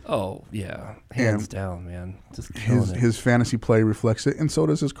Year. Oh yeah, hands down, man. Just killing his fantasy play reflects it, and so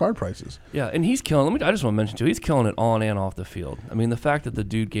does his card prices. Yeah, and he's killing. I just want to mention too, he's killing it on and off the field. I mean, the fact that the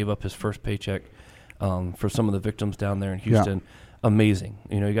dude gave up his first paycheck for some of the victims down there in Houston, amazing.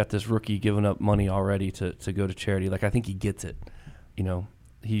 You know, you got this rookie giving up money already to go to charity. Like, I think he gets it. You know,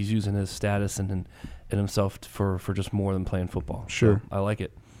 he's using his status and himself for just more than playing football. Sure, so I like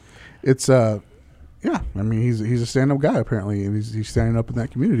it. It's Yeah, I mean, he's a stand-up guy apparently, and he's standing up in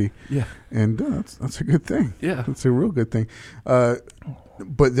that community. Yeah, and that's a good thing. Yeah, it's a real good thing.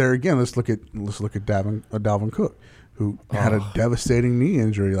 But there again, let's look at Dalvin Cook, who had a devastating knee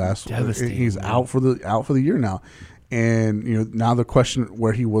injury last week. He's out for the year now, and you know, now the question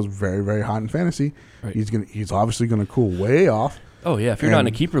where he was very, very hot in fantasy, he's obviously gonna cool way off. Oh yeah, if you're not in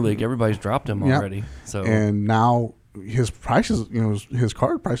a keeper league, everybody's dropped him already. So and now his prices, you know, his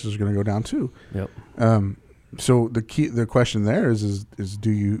card prices are going to go down too. Yep. So the question there is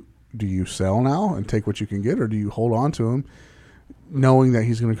do you sell now and take what you can get, or do you hold on to him, knowing that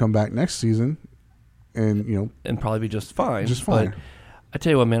he's going to come back next season, and you know, and probably be just fine. Just fine. But I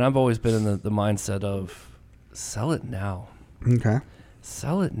tell you what, man, I've always been in the mindset of sell it now. Okay.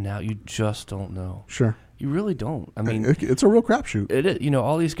 Sell it now. You just don't know. Sure. You really don't. I mean, it's a real crapshoot. It is. You know,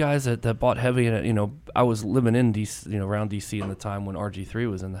 all these guys that bought heavy in it. You know, I was living in DC, you know, around DC in the time when RG3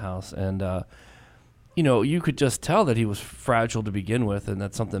 was in the house, and you know, you could just tell that he was fragile to begin with, and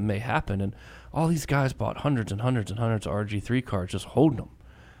that something may happen. And all these guys bought hundreds and hundreds and hundreds of RG3 cards, just holding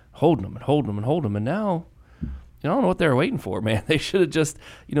them, and now, you know, I don't know what they were waiting for, man. They should have just,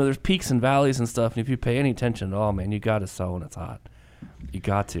 you know, there's peaks and valleys and stuff, and if you pay any attention at all, man, you got to sell when it's hot. You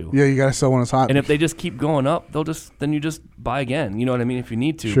got to. Yeah, you got to sell when it's hot. And if they just keep going up, then you just buy again. You know what I mean? If you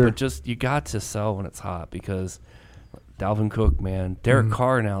need to. Sure. But just, you got to sell when it's hot, because Dalvin Cook, man, Derek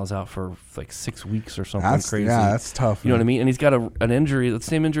Carr now is out for like 6 weeks or something crazy. Yeah, that's tough. You know what I mean? And he's got an injury, the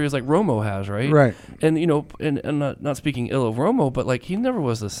same injury as like Romo has, right? Right. And, you know, and not speaking ill of Romo, but like he never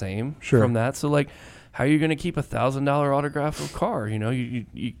was the same from that. So like, how are you going to keep $1,000 autograph of Carr? You know, you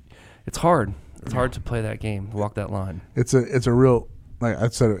it's hard. It's hard to play that game, walk that line. It's a real, like I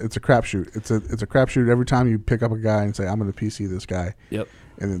said, it's a crapshoot. It's a crapshoot every time you pick up a guy and say, I'm going to PC this guy. Yep.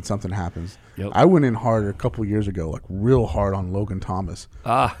 And then something happens. Yep. I went in hard a couple years ago, like real hard on Logan Thomas.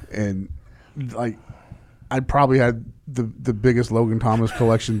 And like I probably had the biggest Logan Thomas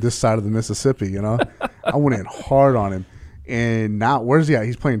collection this side of the Mississippi, you know? I went in hard on him. And now, where's he at?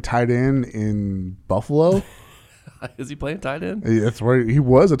 He's playing tight end in Buffalo. Is he playing tight end? That's where he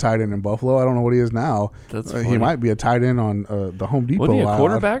was a tight end in Buffalo. I don't know what he is now. That's he might be a tight end on the Home Depot. Wasn't he a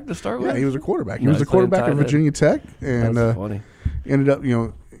quarterback to start with? Yeah, he was a quarterback. He was a quarterback at Virginia Tech, and That's funny. ended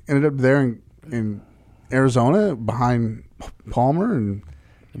up there in Arizona behind Palmer, and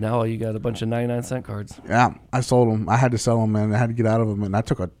now you got a bunch of 99-cent cards. Yeah, I sold them. I had to sell them, man. I had to get out of them, and I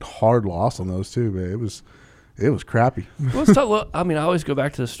took a hard loss on those too. But it was crappy. Well, it's tough. Well, I mean, I always go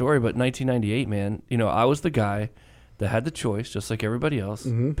back to the story, but 1998, man. You know, I was the guy that had the choice, just like everybody else,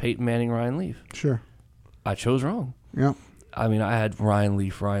 Peyton Manning, Ryan Leaf. Sure. I chose wrong. Yeah. I mean, I had Ryan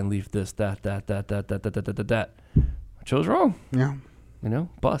Leaf, this, that. I chose wrong. Yeah. You know,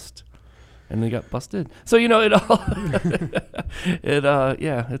 bust. And they got busted. So, you know, it all,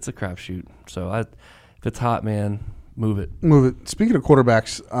 it's a crapshoot. So, if it's hot, man, move it. Move it. Speaking of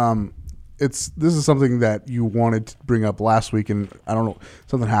quarterbacks, this is something that you wanted to bring up last week, and I don't know,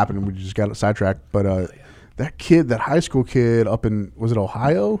 something happened and we just got it sidetracked. But that high school kid up in, was it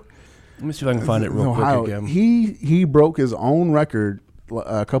Ohio? Let me see if I can find it real Ohio. quick again. He broke his own record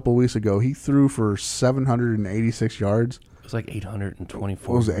a couple of weeks ago. He threw for 786 yards. It was like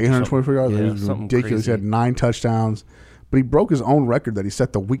 824. What was it, 824 yards? Yeah, It was something ridiculous. crazy. He had 9 touchdowns. But he broke his own record that he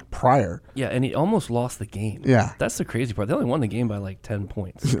set the week prior. Yeah, and he almost lost the game. Yeah. That's the crazy part. They only won the game by like 10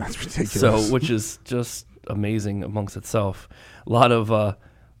 points. That's ridiculous. So, which is just amazing amongst itself. A lot of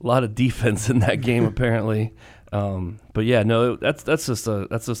defense in that game apparently. But yeah, no, that's just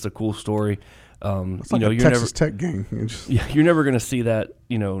a cool story. It's like you know, a you're Texas Tech game. you're never going to see that,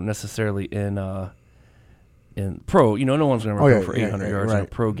 you know, necessarily in pro. You know, no one's going to go for 800 yards in a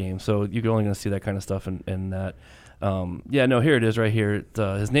pro game. So you're only going to see that kind of stuff in that. Here it is right here.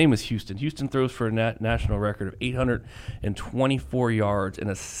 His name is Houston. Houston throws for a national record of 824 yards in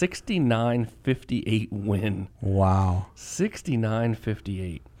a 69-58 win. Wow.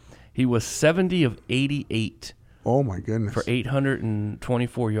 69-58. He was 70 of 88. Oh, my goodness. For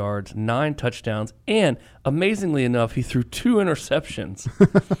 824 yards, 9 touchdowns, and amazingly enough, he threw 2 interceptions,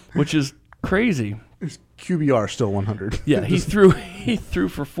 which is crazy. His QBR still 100. Yeah, he threw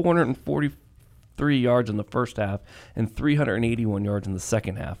for 443 yards in the first half and 381 yards in the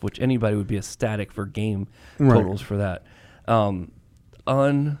second half, which anybody would be ecstatic for game totals for that.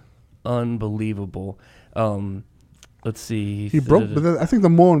 Unbelievable. Let's see. He broke. But I think the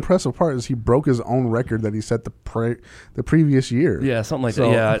more impressive part is he broke his own record that he set the previous year. Yeah, something like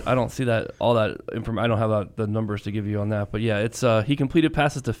that. Yeah, I don't see that all that information. I don't have the numbers to give you on that. But yeah, it's he completed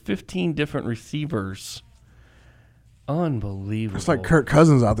passes to 15 different receivers. Unbelievable. It's like Kirk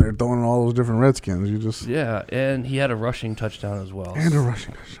Cousins out there throwing all those different Redskins. And he had a rushing touchdown as well. And a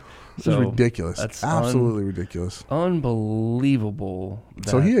rushing touchdown. It's ridiculous. That's absolutely ridiculous. Unbelievable.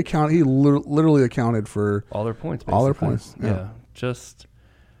 So he literally accounted for all their points. Basically. All their points. Yeah. Just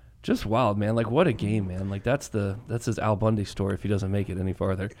wild, man. Like, what a game, man. Like, that's his Al Bundy story if he doesn't make it any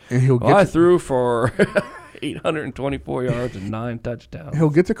farther. And I threw for 824 yards and 9 touchdowns. He'll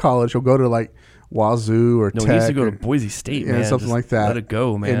get to college. He'll go to like Wazoo or Tech. He needs to go to Boise State, man. Something like that. Let it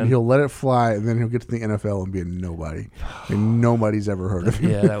go, man. And he'll let it fly, and then he'll get to the NFL and be a nobody. And nobody's ever heard of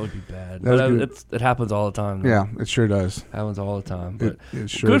him. Yeah, that would be bad. But it happens all the time. Though. Yeah, it sure does. Happens all the time. But it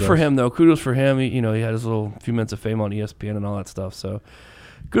sure good does. for him, though. Kudos for him. He had his little few minutes of fame on ESPN and all that stuff. So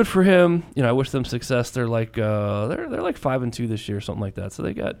good for him. You know, I wish them success. They're like they're like 5-2 this year, something like that. So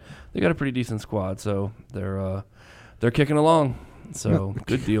they got a pretty decent squad. So they're kicking along. So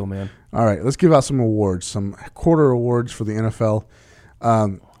good deal, man. All right, let's give out some awards, some quarter awards for the NFL.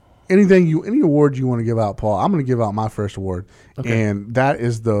 Any award you want to give out, Paul? I'm going to give out my first award, and that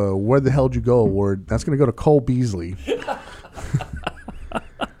is the Where the Hell Did You Go award. That's going to go to Cole Beasley.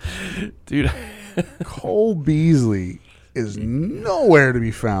 Dude, Cole Beasley is nowhere to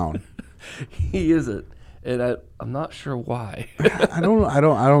be found. He isn't. And I'm not sure why. I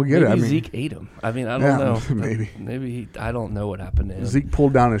don't get it. I mean, Zeke ate him. I mean, I don't know. Maybe I don't know what happened to him. Zeke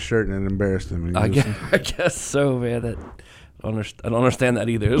pulled down his shirt and it embarrassed him. I guess so, man. I don't understand that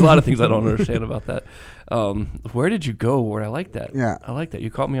either. There's a lot of things I don't understand about that. Where did you go? Where I like that. Yeah, I like that. You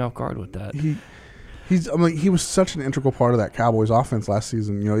caught me off guard with that. He was such an integral part of that Cowboys offense last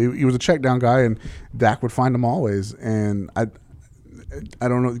season. You know, he was a check down guy, and Dak would find him always. And I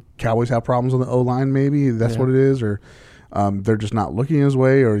don't know. Cowboys have problems on the O-line. Maybe that's what it is, or they're just not looking his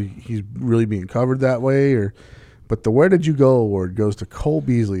way, or he's really being covered that way. But the Where Did You Go award goes to Cole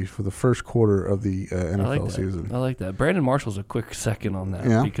Beasley for the first quarter of the NFL season. I like that. Brandon Marshall's a quick second on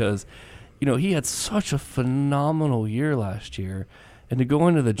that because, you know, he had such a phenomenal year last year, and to go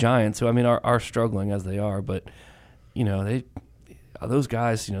into the Giants, who I mean are struggling as they are, but you know those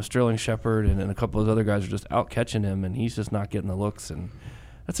guys, you know, Sterling Shepard and a couple of those other guys are just out catching him, and he's just not getting the looks, and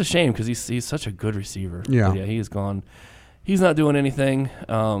that's a shame because he's such a good receiver. Yeah, but he is gone. He's not doing anything.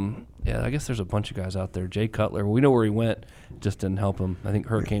 I guess there's a bunch of guys out there. Jay Cutler, we know where he went, just didn't help him. I think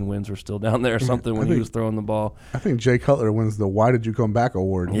hurricane winds were still down there or something when he was throwing the ball. I think Jay Cutler wins the Why Did You Come Back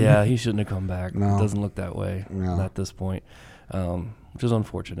award. Yeah, he shouldn't have come back. No. It doesn't look that way at this point, which is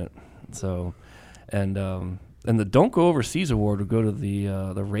unfortunate. So, and the Don't Go Overseas award would go to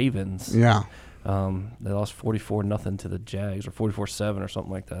the Ravens. Yeah. They lost 44-0 to the Jags, or 44-7 or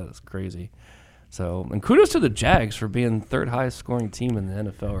something like that. It's crazy. So, and kudos to the Jags for being third highest scoring team in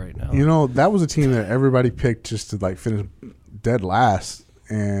the NFL right now. You know, that was a team that everybody picked just to like finish dead last,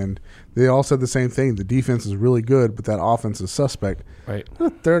 and they all said the same thing. The defense is really good, but that offense is suspect. Right. They're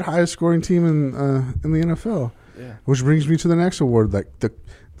the third highest scoring team in the NFL. Yeah. Which brings me to the next award, like the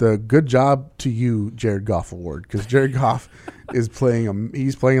good job to you, Jared Goff award, because Jared Goff is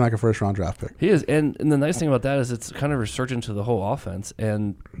he's playing like a first round draft pick. He is, and the nice thing about that is it's kind of resurgent to the whole offense,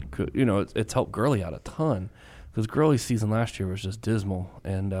 and you know it's helped Gurley out a ton because Gurley's season last year was just dismal,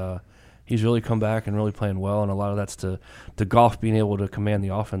 and he's really come back and really playing well, and a lot of that's to Goff being able to command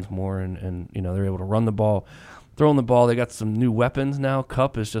the offense more, and you know they're able to run the ball. Throwing the ball, they got some new weapons now.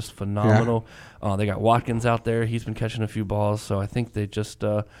 Kupp is just phenomenal. Yeah. They got Watkins out there. He's been catching a few balls, so I think they just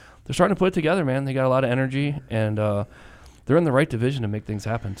they're starting to put it together, man. They got a lot of energy, and they're in the right division to make things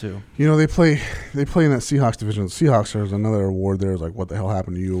happen too. You know, they play in that Seahawks division. The Seahawks, there's another award there. It's like, what the hell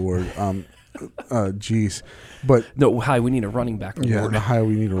happened to you award? Geez, but no, we need a running back award. Yeah,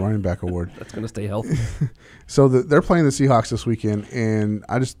 we need a running back award. That's going to stay healthy. So they're playing the Seahawks this weekend, and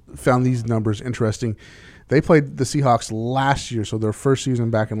I just found these numbers interesting. They played the Seahawks last year, so their first season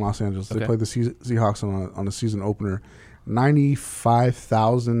back in Los Angeles. They played the Seahawks on a season opener,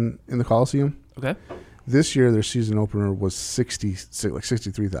 95,000 in the Coliseum. Okay. This year, their season opener was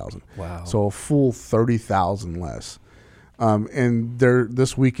 63,000. Wow. So a full 30,000 less. And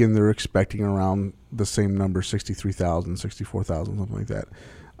this weekend, they're expecting around the same number, 63,000, 64,000, something like that.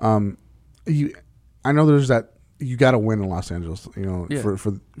 I know there's that. You got to win in Los Angeles. You know,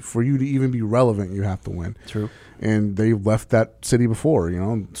 for you to even be relevant, you have to win. True. And they've left that city before. You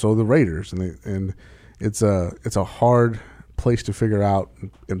know, so the Raiders, and it's a hard place to figure out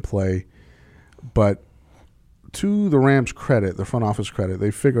and play. But to the Rams' credit, the front office credit,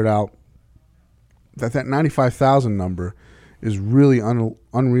 they figured out that 95,000 number is really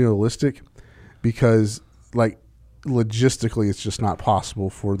unrealistic because, like, logistically, it's just not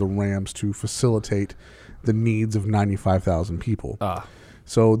possible for the Rams to facilitate the needs of 95,000 people.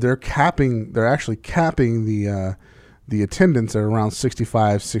 So they're actually capping the attendance at around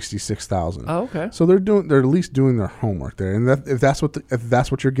 66,000. Oh, okay. So they're at least doing their homework there, and if that's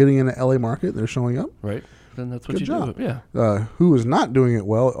what you're getting in the LA market, they're showing up. Right. Then that's what Good you job. do. Yeah. Who is not doing it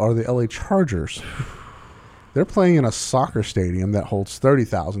well are the LA Chargers. They're playing in a soccer stadium that holds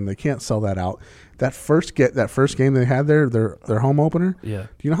 30,000. They can't sell that out. That first game they had there, their home opener. Yeah. Do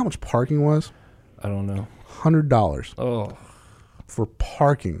you know how much parking was? I don't know. $100. Oh. For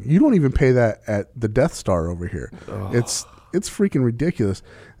parking. You don't even pay that at the Death Star over here. Oh. It's freaking ridiculous.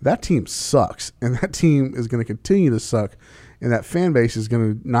 That team sucks, and that team is going to continue to suck, and that fan base is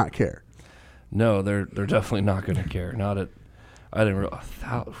going to not care. No, they're definitely not going to care. I didn't realize.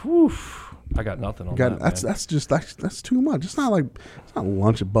 I got nothing on that. That's too much. It's not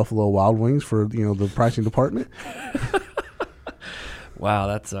lunch at Buffalo Wild Wings for the pricing department. Wow,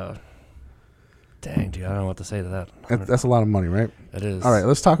 that's dang, dude. I don't know what to say to that. That's a lot of money, right? It is. All right,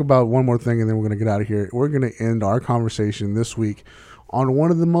 let's talk about one more thing, and then we're going to get out of here. We're going to end our conversation this week on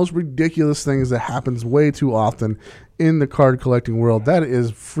one of the most ridiculous things that happens way too often in the card collecting world. That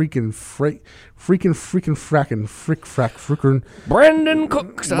is frickin' Brandon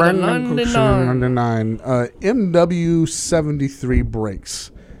Cooks out of 99. MW73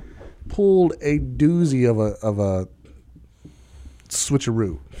 Breaks pulled a doozy of a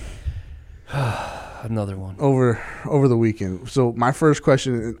switcheroo. Another one over the weekend. So my first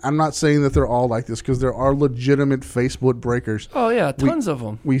question, and I'm not saying that they're all like this because there are legitimate Facebook breakers. Oh yeah, tons of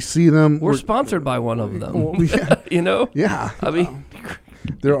them. We see them. We're sponsored by one of them. Yeah. Yeah. I mean,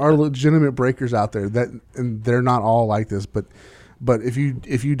 there are legitimate breakers out there and they're not all like this, but if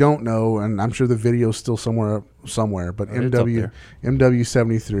you don't know, and I'm sure the video's still somewhere, but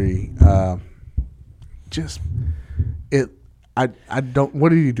MW73, I don't. What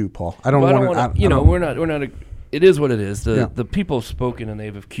did you do, Paul? I don't want to. We're not. It is what it is. The people have spoken and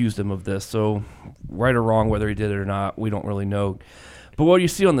they've accused him of this. So, right or wrong, whether he did it or not, we don't really know. But what you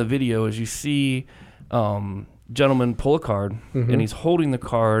see on the video is you see gentleman pull a card, and he's holding the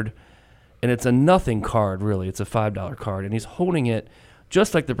card, and it's a nothing card, really. It's a $5 card, and he's holding it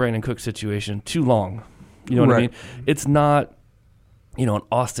just like the Brandon Cook situation, too long. You know what I mean? It's not, an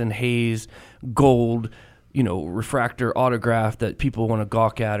Austin Hayes gold, refractor autograph that people want to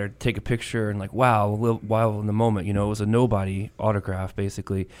gawk at or take a picture and like, wow in the moment, it was a nobody autograph,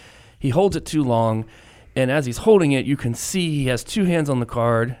 basically. He holds it too long, and as he's holding it, you can see he has two hands on the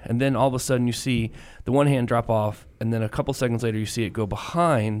card, and then all of a sudden you see the one hand drop off, and then a couple seconds later you see it go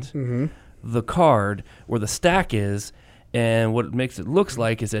behind the card where the stack is, and what it makes it looks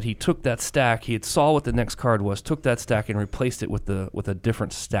like is that he took that stack, he had saw what the next card was, took that stack and replaced it with a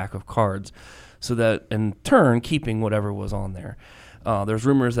different stack of cards. so that in turn keeping whatever was on there. There's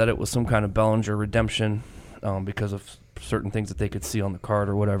rumors that it was some kind of Bellinger redemption because of certain things that they could see on the card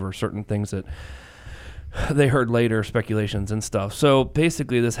or whatever, certain things that they heard later, speculations and stuff. So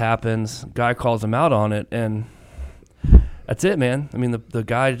basically this happens, guy calls him out on it, and that's it, man. I mean, the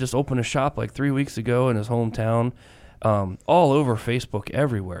guy just opened a shop like 3 weeks ago in his hometown, all over Facebook,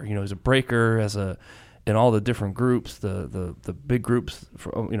 everywhere. You know, he's a breaker in all the different groups, the big groups,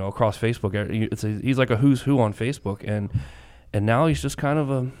 across Facebook. He's like a who's who on Facebook, and now he's just kind of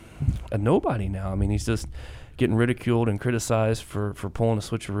a nobody now. I mean, he's just getting ridiculed and criticized for pulling a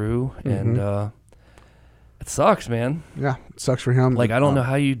switcheroo, and it sucks, man. Yeah, it sucks for him. Like, I don't know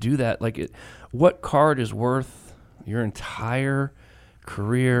how you do that. Like, what card is worth your entire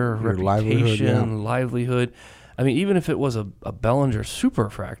career, Your reputation, livelihood? I mean, even if it was a Bellinger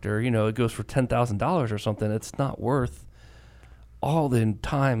superfractor, it goes for $10,000 or something, it's not worth all the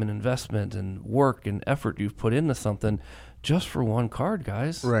time and investment and work and effort you've put into something just for one card,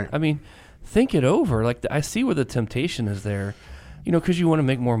 guys. Right. I mean, think it over. Like, I see where the temptation is there, because you want to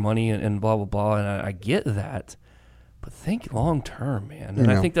make more money and blah, blah, blah, and I get that. But think long term, man.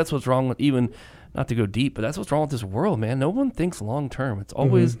 And I think that's what's wrong with, even, not to go deep, but that's what's wrong with this world, man. No one thinks long term. It's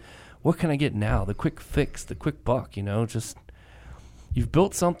always, what can I get now? The quick fix, the quick buck, just, you've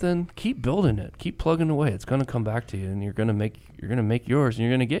built something, keep building it. Keep plugging away. It's going to come back to you, and you're going to make yours, and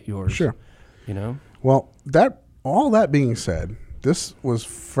you're going to get yours. Sure. Well, all that being said, this was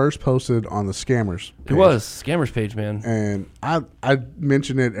first posted on the Scammers page. It was Scammers page, man. And I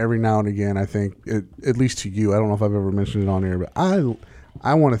mention it every now and again. I think at least to you. I don't know if I've ever mentioned it on here, but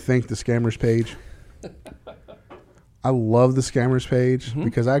I want to thank the Scammers page. I love the Scammers page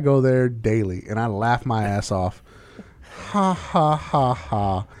because I go there daily and I laugh my ass off. Ha ha ha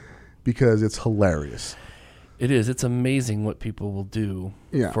ha, because it's hilarious. It is. It's amazing what people will do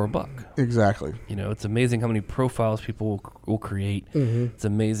for a buck. Exactly. It's amazing how many profiles people will create. It's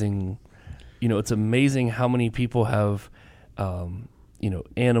amazing. It's amazing how many people have,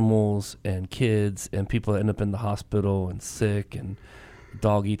 animals and kids and people that end up in the hospital and sick, and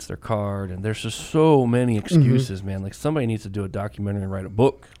dog eats their card. And there's just so many excuses, man. Like, somebody needs to do a documentary and write a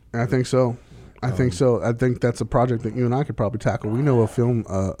book. I think so. I think so. I think that's a project that you and I could probably tackle. We know a film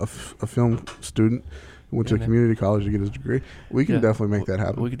student who went to a community college to get his degree. We can definitely make that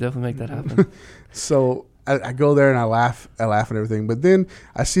happen. We could definitely make that happen. So I go there and I laugh and everything. But then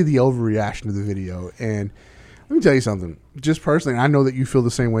I see the overreaction to the video. And let me tell you something. Just personally, I know that you feel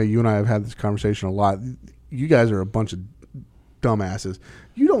the same way. You and I have had this conversation a lot. You guys are a bunch of dumbasses.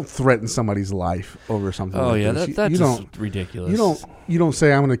 You don't threaten somebody's life over something like this. That's just ridiculous. You don't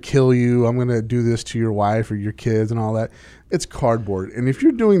say, I'm going to kill you, I'm going to do this to your wife or your kids and all that. It's cardboard. And if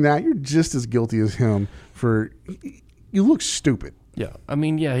you're doing that, you're just as guilty as him you look stupid. Yeah. I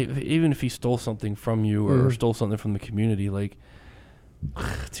mean, even if he stole something from you or stole something from the community, like,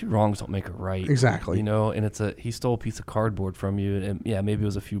 two wrongs don't make a right. Exactly. And he stole a piece of cardboard from you, and maybe it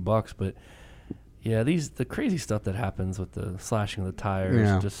was a few bucks, but the crazy stuff that happens with the slashing of the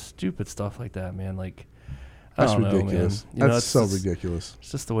tires, just stupid stuff like that, man. Like, that's I don't ridiculous. know, man. That's so ridiculous.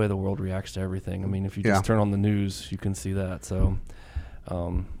 It's just the way the world reacts to everything. I mean, if you just turn on the news, you can see that. So,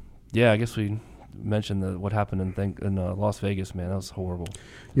 I guess we mentioned what happened in Las Vegas, man. That was horrible.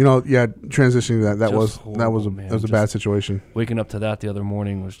 Transitioning to that was a bad situation. Waking up to that the other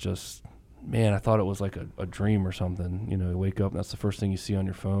morning was just, man, I thought it was like a dream or something. You wake up and that's the first thing you see on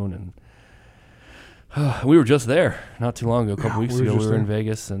your phone. And we were just there not too long ago, a couple weeks ago. We were in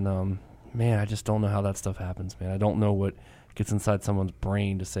Vegas, and man, I just don't know how that stuff happens, man. I don't know what gets inside someone's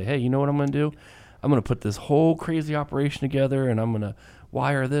brain to say, hey, you know what I'm going to do? I'm going to put this whole crazy operation together, and I'm going to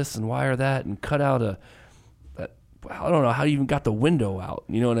wire this and wire that and cut out I don't know how you even got the window out.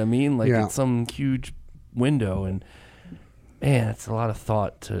 You know what I mean? Like, it's some huge window, and man, it's a lot of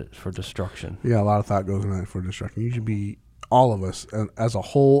thought for destruction. Yeah, a lot of thought goes into that for destruction. You should be, all of us, as a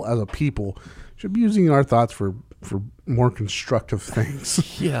whole, as a people, should be using our thoughts for more constructive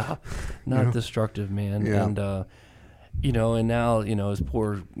things. Not destructive, man. Yeah. And and now his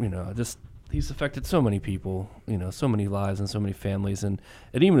poor, he's affected so many people, so many lives and so many families, and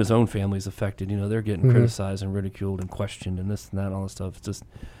even his own family's affected. They're getting criticized and ridiculed and questioned and this and that and all this stuff. It's just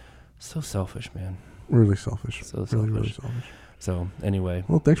so selfish, man. Really selfish. So selfish. Really selfish. So anyway,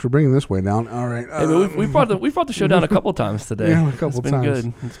 well, thanks for bringing this way down. All right, we brought the show down a couple times today. Yeah, a couple times.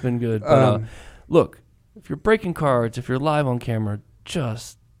 Good. It's been good. But look, if you're breaking cards, if you're live on camera,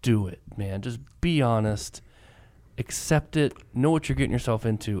 just do it, man. Just be honest, accept it, know what you're getting yourself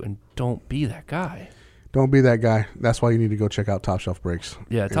into, and don't be that guy. Don't be that guy. That's why you need to go check out Top Shelf Breaks.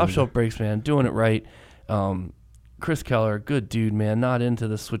 Yeah, Top Shelf Breaks, man, doing it right. Chris Keller, good dude, man. Not into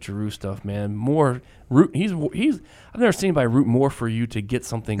the switcheroo stuff, man. More root. He's. I've never seen anybody root more for you to get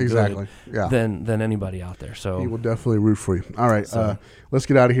something Exactly. good than anybody out there. So he will definitely root for you. All right, let's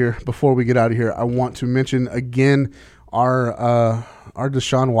get out of here. Before we get out of here, I want to mention again our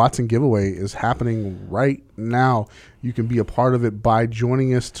Deshaun Watson giveaway is happening right now. You can be a part of it by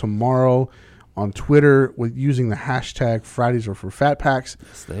joining us tomorrow on Twitter with using the hashtag Fridays are for Fat Packs.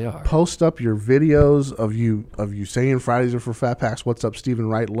 Yes, they are. Post up your videos of you saying Fridays are for Fat Packs. What's up, Stephen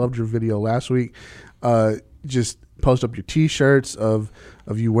Wright? Loved your video last week. Just post up your T-shirts of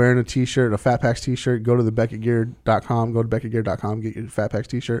you wearing a T-shirt, a Fat Packs T-shirt. Go to the BeckettGear.com. Go to BeckettGear.com. Get your Fat Packs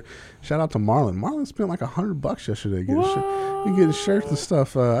T-shirt. Shout out to Marlon. Marlon spent like $100 yesterday getting shirts and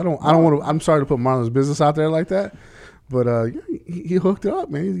stuff. I don't want to. I'm sorry to put Marlon's business out there like that. But he hooked it up,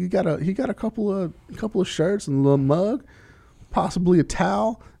 man. He got a couple of shirts and a little mug, possibly a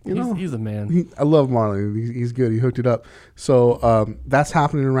towel. He's a man. I love Marlon. He's good. He hooked it up. So that's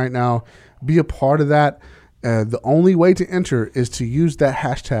happening right now. Be a part of that. The only way to enter is to use that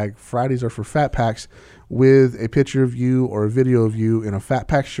hashtag Fridays are for Fat Packs with a picture of you or a video of you in a Fat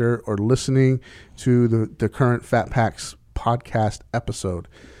Pack shirt or listening to the current Fat Packs podcast episode.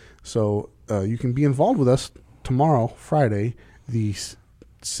 So you can be involved with us tomorrow, Friday, the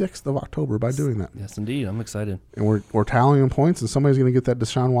 6th of October, by doing that. Yes, indeed. I'm excited. And we're tallying points, and somebody's going to get that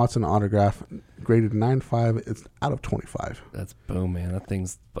Deshaun Watson autograph graded 9.5. It's out of 25. That's boom, man. That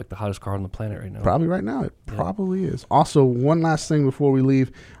thing's like the hottest car on the planet right now. Probably right now. It probably is. Also, one last thing before we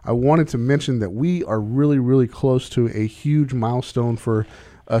leave, I wanted to mention that we are really, really close to a huge milestone for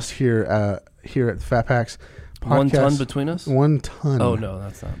us here at Fat Packs Podcast. 1 ton between us? 1 ton. Oh, no,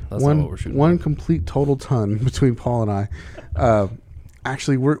 that's not what we're shooting. One complete total ton between Paul and I.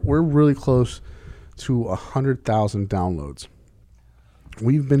 Actually, we're really close to 100,000 downloads.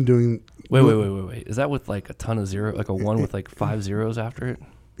 We've been doing... Wait. Is that with like a ton of zero, like a 1 with like 5 zeros after it?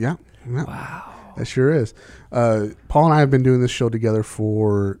 Yeah. Wow. That sure is. Paul and I have been doing this show together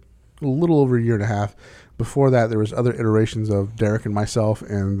for a little over a year and a half. Before that, there was other iterations of Derek and myself,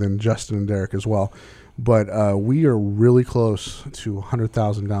 and then Justin and Derek as well. But we are really close to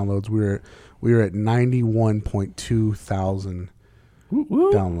 100,000 downloads. We are at 91.2 thousand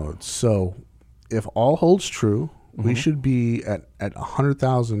downloads. So if all holds true, we should be at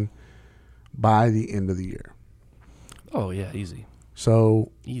 100,000 by the end of the year. Oh, yeah, easy.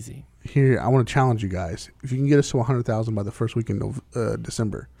 So easy. Here, I want to challenge you guys. If you can get us to 100,000 by the first week in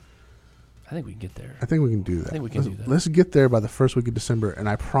December. I think we can get there. I think we can do that. I think we can do that. Let's get there by the first week of December, and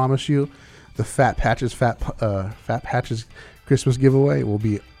I promise you, the Fat Patches Christmas giveaway will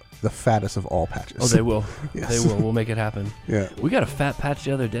be the fattest of all patches. Oh, they will. Yes. They will. We'll make it happen. Yeah. We got a fat patch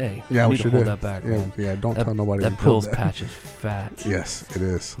the other day. Yeah, we we need to hold did. that back. Yeah, man. yeah. Don't tell nobody. That Bill's patch is fat. Yes, it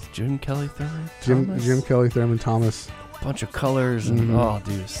is. Jim Kelly Thurman. Jim Kelly Thurman Thomas. Bunch of colors and oh,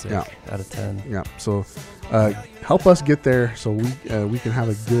 dude, sick. Yeah. Out of 10. Yeah. So, help us get there so we can have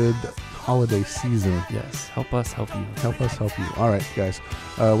a good holiday season. Yes. Help us help you. Help us help you. All right, guys.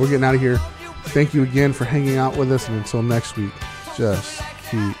 We're getting out of here. Thank you again for hanging out with us, and until next week, just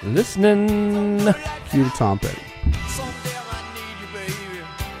keep listening. Cue Tom Petty.